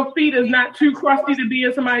make sure your feet is not too crusty to be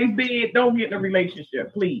in somebody's bed, don't get in a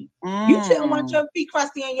relationship, please. You shouldn't want your feet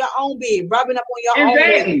crusty in your own bed, rubbing up on your own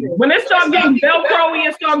bed. When it start getting Velcro-y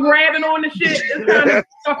and start grabbing on the shit, it's time to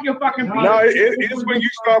stuff your fucking feet. No, it's when you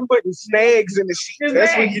start putting snags in the sheets.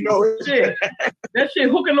 That's when you know it. Shit. That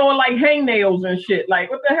shit hooking on like hangnails and shit.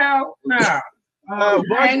 Like, what the hell? Nah.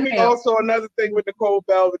 Also, another thing with Nicole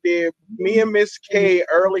Belvedere, me and Miss K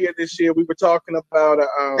earlier this year, we were talking about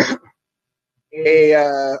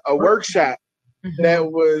a workshop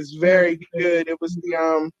that was very good. It was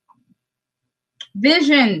the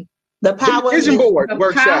Vision Board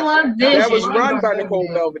workshop Vision. That was run by Nicole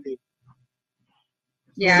Belvedere.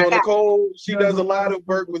 Yeah, so Nicole, she does a lot of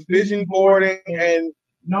work with vision boarding and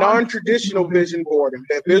non-traditional vision boarding.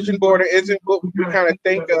 That vision boarding isn't what we kind of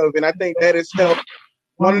think of, and I think that has helped.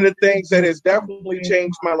 One of the things that has definitely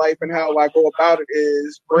changed my life and how I go about it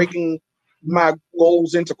is breaking my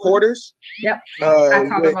goals into quarters. Yep, I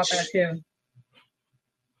talk about that too.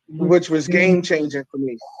 Which was game changing for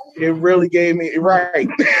me. It really gave me right.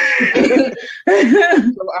 So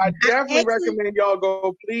I definitely recommend y'all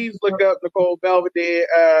go. Please look up Nicole Belvedere.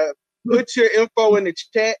 Put your info in the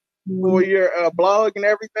chat for your blog and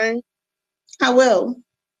everything. I will.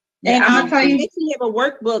 And I'll tell you, we have a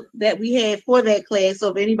workbook that we had for that class. So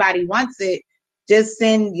if anybody wants it, just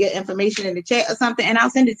send your information in the chat or something, and I'll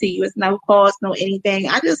send it to you. It's no cost, no anything.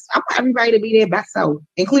 I want everybody to be their best self,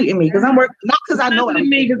 including me, because I'm working not because I know it.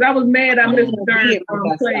 Me, because I was mad I missed the third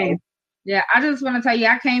class. Yeah, I just want to tell you,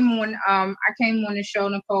 I came on the show,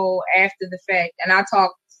 Nicole, after the fact, and I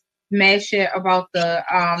talked mad shit about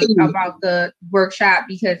the workshop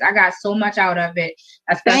because I got so much out of it,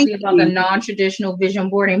 especially about the non-traditional vision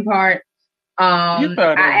boarding part. You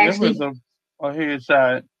thought it was a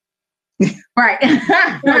headshot. Right.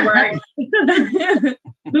 Right.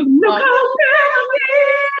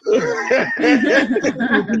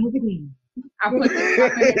 I put this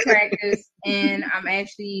stuff into practice, and I'm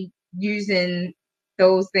actually using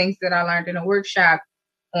those things that I learned in a workshop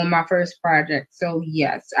on my first project. So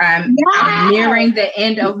yes, I'm nearing the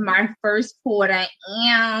end of my first quarter.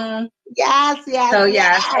 Yes. So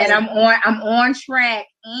yes, and I'm on track.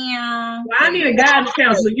 Well, I need a guidance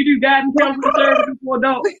counselor. You do guidance counseling services for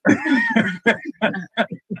adults?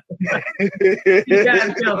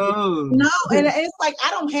 No, and it's like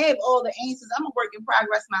I don't have all the answers. I'm a work in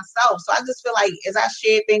progress myself. So I just feel like as I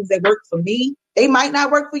share things that work for me, they might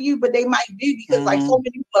not work for you, but they might do because like so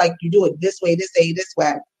many people like you do it this way, this way, this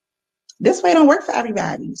way. This way don't work for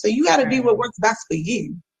everybody. So you got to do what works best for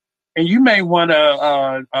you. And you may want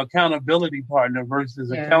a accountability partner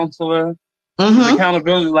versus a counselor.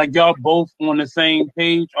 Accountability, like y'all both on the same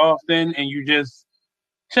page often, and you just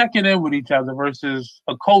checking in with each other versus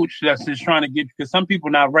a coach that's just trying to get you, because some people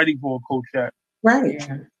not ready for a coach yet. Right.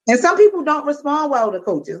 Yeah. And some people don't respond well to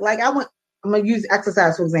coaches. Like I'm going to use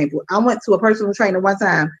exercise, for example. I went to a personal trainer one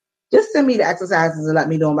time. Just send me the exercises and let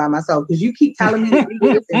me do them by myself, because you keep telling me to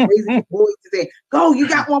do this and raising your voice to say, go, you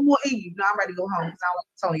got one more in you. No, I'm ready to go home because I don't want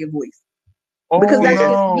to tone your voice. Because that's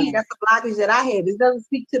just me. That's the blockage that I have. It doesn't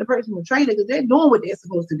speak to the personal trainer because they're doing what they're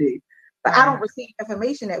supposed to do. But I don't receive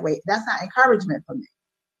information that way. That's not encouragement for me.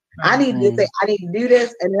 I need to say, I need to do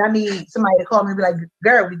this, and then I need somebody to call me and be like,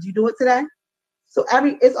 girl, did you do it today? So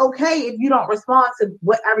it's okay if you don't respond to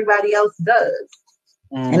what everybody else does.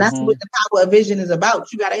 And that's what the power of vision is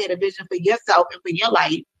about. You got to have a vision for yourself and for your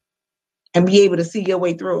life and be able to see your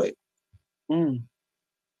way through it.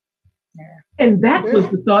 And that was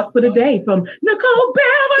the thought for the day from Nicole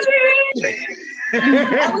Belvedere.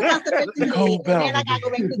 Nicole Belvedere. And then I gotta go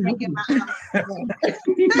back to drinking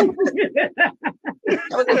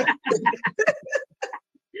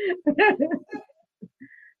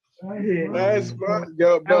That's fun.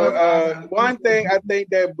 But one thing I think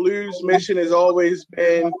that Blue's mission has always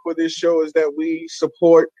been for this show is that we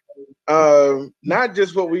support not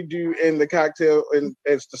just what we do in the cocktail and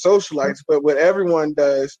it's the socialites, but what everyone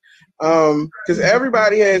does. Because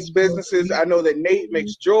everybody has businesses. I know that Nate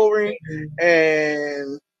makes jewelry,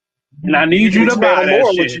 and I need you to buy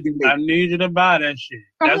that shit. I need you to buy that shit.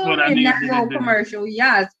 That's what I need you to do. Commercial,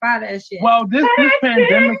 yes, buy that shit. Well, this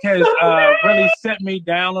pandemic has really set me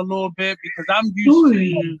down a little bit because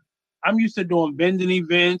I'm used to doing vending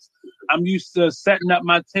events. I'm used to setting up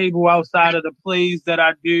my table outside of the plays that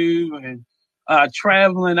I do and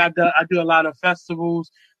traveling. I do a lot of festivals.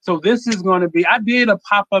 So this is going to be, I did a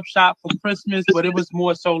pop-up shop for Christmas, but it was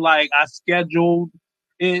more so like I scheduled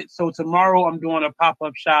it. So tomorrow I'm doing a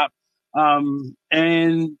pop-up shop.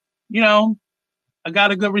 And, you know, I got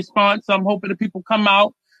a good response. So I'm hoping that people come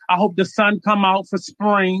out. I hope the sun come out for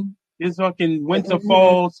spring. It's fucking winter,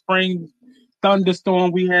 fall, spring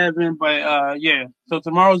thunderstorm we having. But yeah, so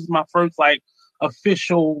tomorrow's my first like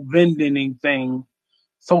official vending thing,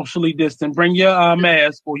 socially distant. Bring your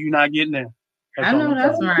mask or you're not getting in. I know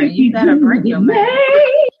that's right. You better bring your mask.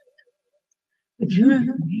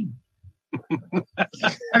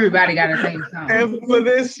 Everybody got a same song. And for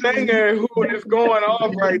this singer who is going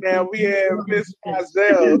off right now, we have Miss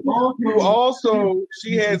Mazel, who also,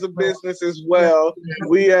 she has a business as well.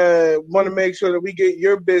 We want to make sure that we get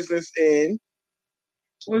your business in.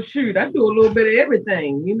 Well, shoot, I do a little bit of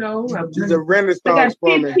everything, you know. She's a Renaissance I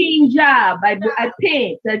got 15 jobs. I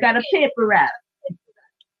paint. I got a paper route.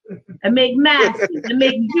 I make masks, I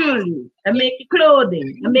make jewelry, I make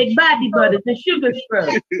clothing, I make body butters and sugar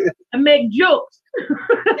scrubs, I make jokes.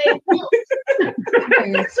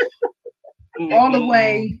 All the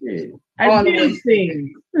way. I do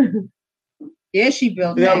things. Yeah, she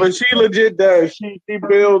builds. Yeah, but she legit does. She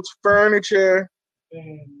builds furniture.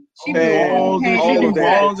 She builds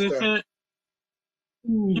walls and shit.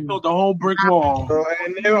 She built the whole brick wall.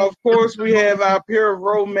 And then, of course, we have our Pure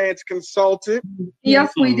Romance consultant.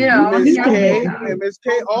 Yes, we do. Miss K. And Miss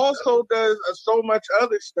K also does so much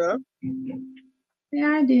other stuff.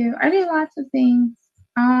 Yeah, I do. I do lots of things.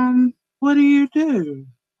 What do you do?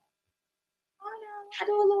 I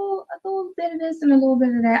do a little bit of this and a little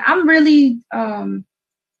bit of that. I'm really, I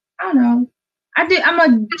don't know. I'm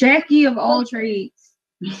a Jackie of all trades,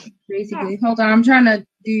 basically. Hold on, I'm trying to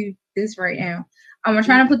do this right now. I'm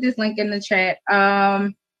trying to put this link in the chat.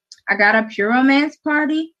 I got a Pure Romance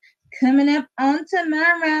party coming up on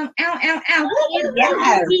tomorrow. Ow. In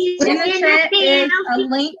the chat is a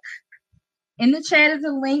link. In the chat is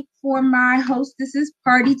a link for my hostesses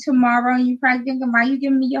party tomorrow. And you're probably thinking, why you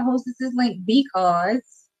giving me your hostesses link? Because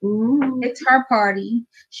it's her party.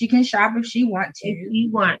 She can shop if she wants to.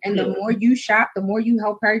 And the more you shop, the more you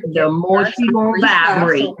help her. The more she gonna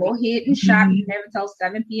vibrate. So go ahead and shop. You have until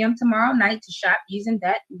 7 p.m. tomorrow night to shop using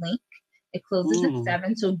that link. It closes at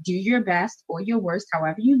 7. So do your best or your worst,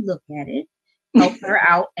 however you look at it. Help her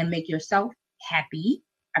out and make yourself happy.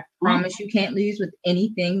 I promise you can't lose with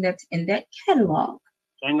anything that's in that catalog.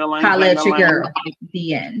 Holla at your girl.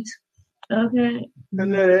 The end. Okay. I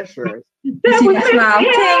know that's right. That was Miss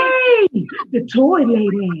K, the toy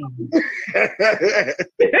lady.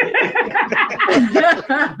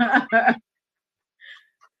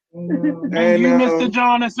 And you, Mr.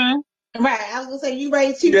 Jonathan. Right, I was gonna say you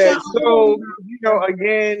ready to. Yeah, so you know,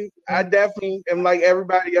 again, I definitely am like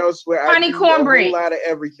everybody else where I do cornbread. a whole lot of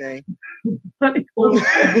everything.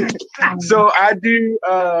 So I do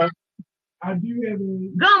have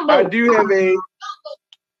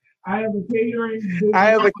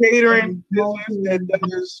a catering business that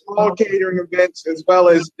does small catering events as well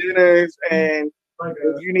as dinners, and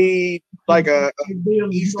if you need like a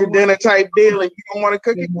Easter dinner type deal and you don't want to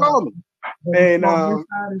cook it, call me. And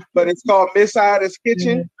but it's called Miss Ida's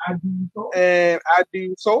Kitchen, and I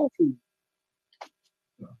do soul food.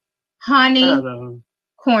 Honey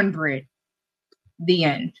cornbread. The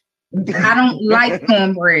end. I don't like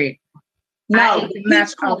cornbread. No,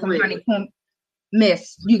 match cornbread. Honey corn.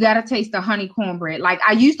 Miss, you gotta taste the honey cornbread. Like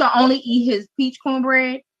I used to only eat his peach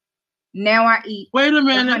cornbread. Now I eat. Wait a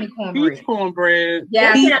minute, honey cornbread. Peach cornbread.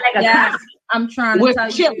 Yes. I'm trying to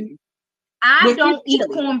tell you. I don't eat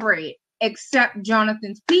cornbread except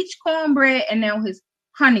Jonathan's peach cornbread and now his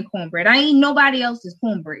honey cornbread. I ain't nobody else's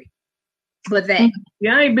cornbread. but that.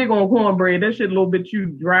 Yeah, I ain't big on cornbread. That shit a little bit too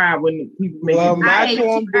dry when people make it. My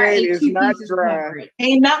cornbread is not dry.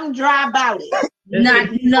 Ain't nothing dry about it.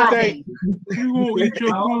 Nothing. You gonna eat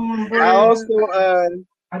your cornbread? I also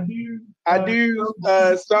I do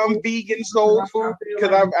some vegan soul food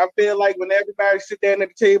because I feel like when everybody sit down at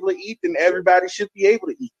the table and eat, then everybody should be able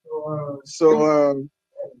to eat. So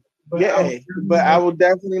yeah, but I will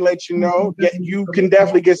definitely let you know. Yeah, you can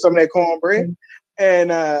definitely get some of that cornbread. And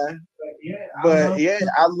but yeah,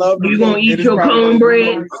 I love you gonna eat your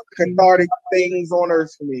cornbread. Cathartic things on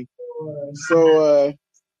earth for me. So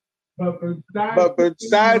but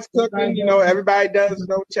besides cooking, you know, everybody does, you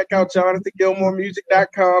know, check out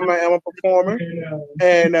JonathanGilmoreMusic.com. I am a performer.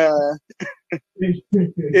 And I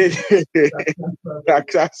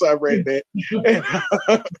saw right there.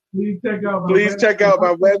 Please check out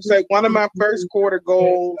my website. One of my first quarter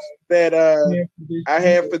goals that I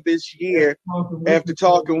had for this year, after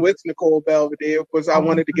talking with Nicole Belvedere, was I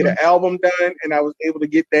wanted to get an album done, and I was able to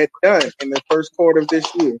get that done in the first quarter of this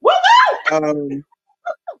year.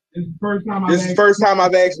 This is the first time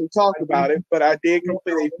I've actually talked about it, but I did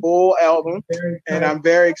complete a full album, and I'm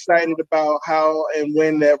very excited about how and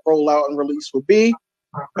when that rollout and release will be.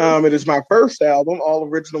 It is my first album, all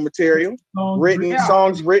original material,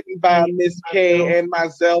 songs written by Miss K and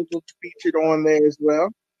myself will be featured on there as well.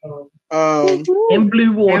 And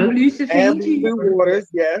Blue Waters. And Blue Waters,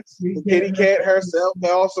 yes. The Kitty Cat herself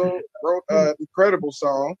also wrote an incredible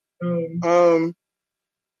song.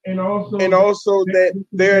 And also that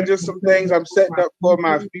there are just some things I'm setting up for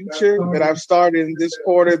my future that I've started in this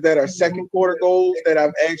quarter that are second quarter goals that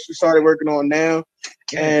I've actually started working on now.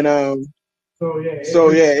 And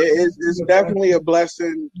it's definitely a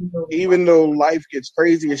blessing, even though life gets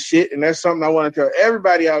crazy as shit. And that's something I want to tell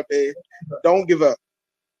everybody out there: don't give up.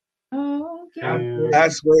 Oh, okay. I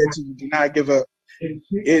swear to you, do not give up.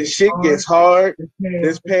 Shit gets hard.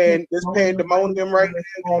 This pandemonium right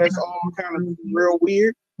now, that's all kind of real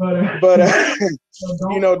weird. But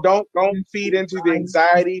you know, don't feed into the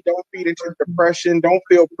anxiety. Don't feed into depression. Don't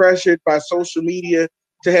feel pressured by social media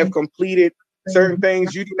to have completed certain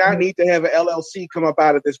things. You do not need to have an LLC come up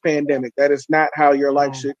out of this pandemic. That is not how your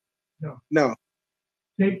life should. No.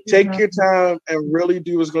 Take your time and really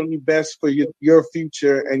do what's going to be best for your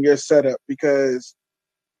future and your setup. Because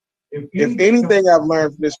if anything I've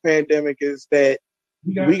learned from this pandemic is that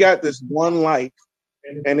we got this one life,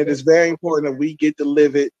 and it is very important that we get to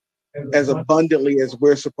live it as abundantly as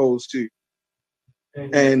we're supposed to.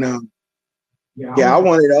 And I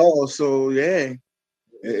want it all. So yeah,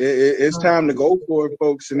 it's time to go for it,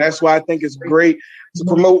 folks. And that's why I think it's great to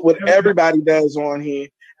promote what everybody does on here.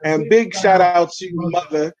 And big shout out to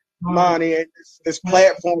Mother Monty and this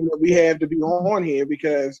platform that we have to be on here,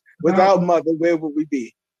 because without Mother, where would we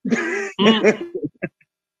be?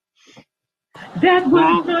 That's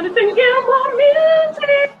what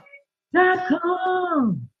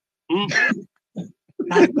JonathanGilmoreMusic.com.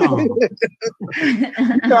 I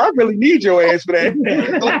really need your ass for that.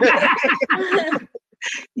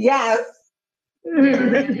 Yes.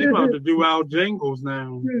 They about to do our jingles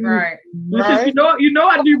now. Right. You know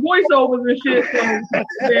I do voiceovers and shit. So,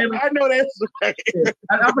 I know that's right.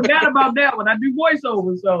 I forgot about that one. I do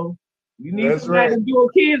voiceovers, so you need somebody to do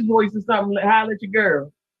a kid's voice or something. Holler at your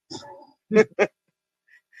girl.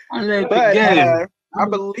 I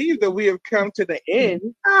believe that we have come to the end.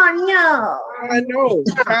 Oh no! I know.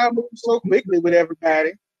 Time moves so quickly with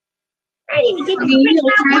everybody.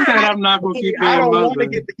 I'm not gonna keep. I don't want to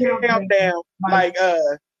get the countdown like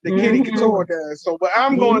the Kitty Couture does. So what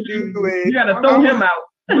I'm going to do is you gotta throw him out.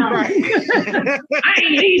 Right. I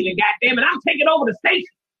ain't easy, goddammit. I'm taking over the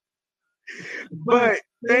station. But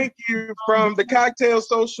thank you from the Cocktail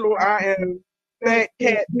Social. I am Fat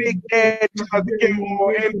Cat, Big Dad, Jonathan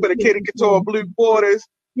Gilmore, and for the Kitty Couture Blue Waters.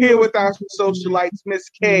 Here with our socialites, Miss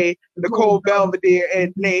K, Nicole Belvedere,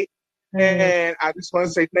 and Nate. And I just want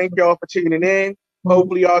to say thank y'all for tuning in.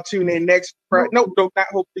 Hopefully y'all tune in next Friday. No, not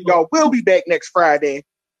hopefully. Y'all will be back next Friday.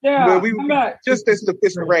 Yeah, where we will be just as the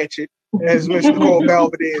fist ratchet, as Miss Nicole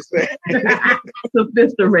Belvedere said. The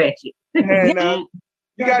fist ratchet. And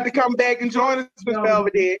you got to come back and join us, Miss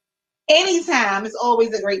Belvedere. Anytime. It's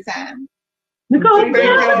always a great time. Nicole, thank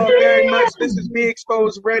y'all very much. This is Me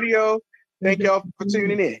Exposed Radio. Thank y'all for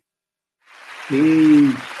tuning in.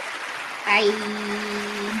 Peace. Bye.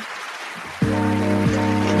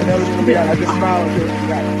 I just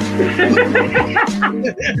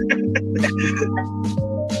smiled.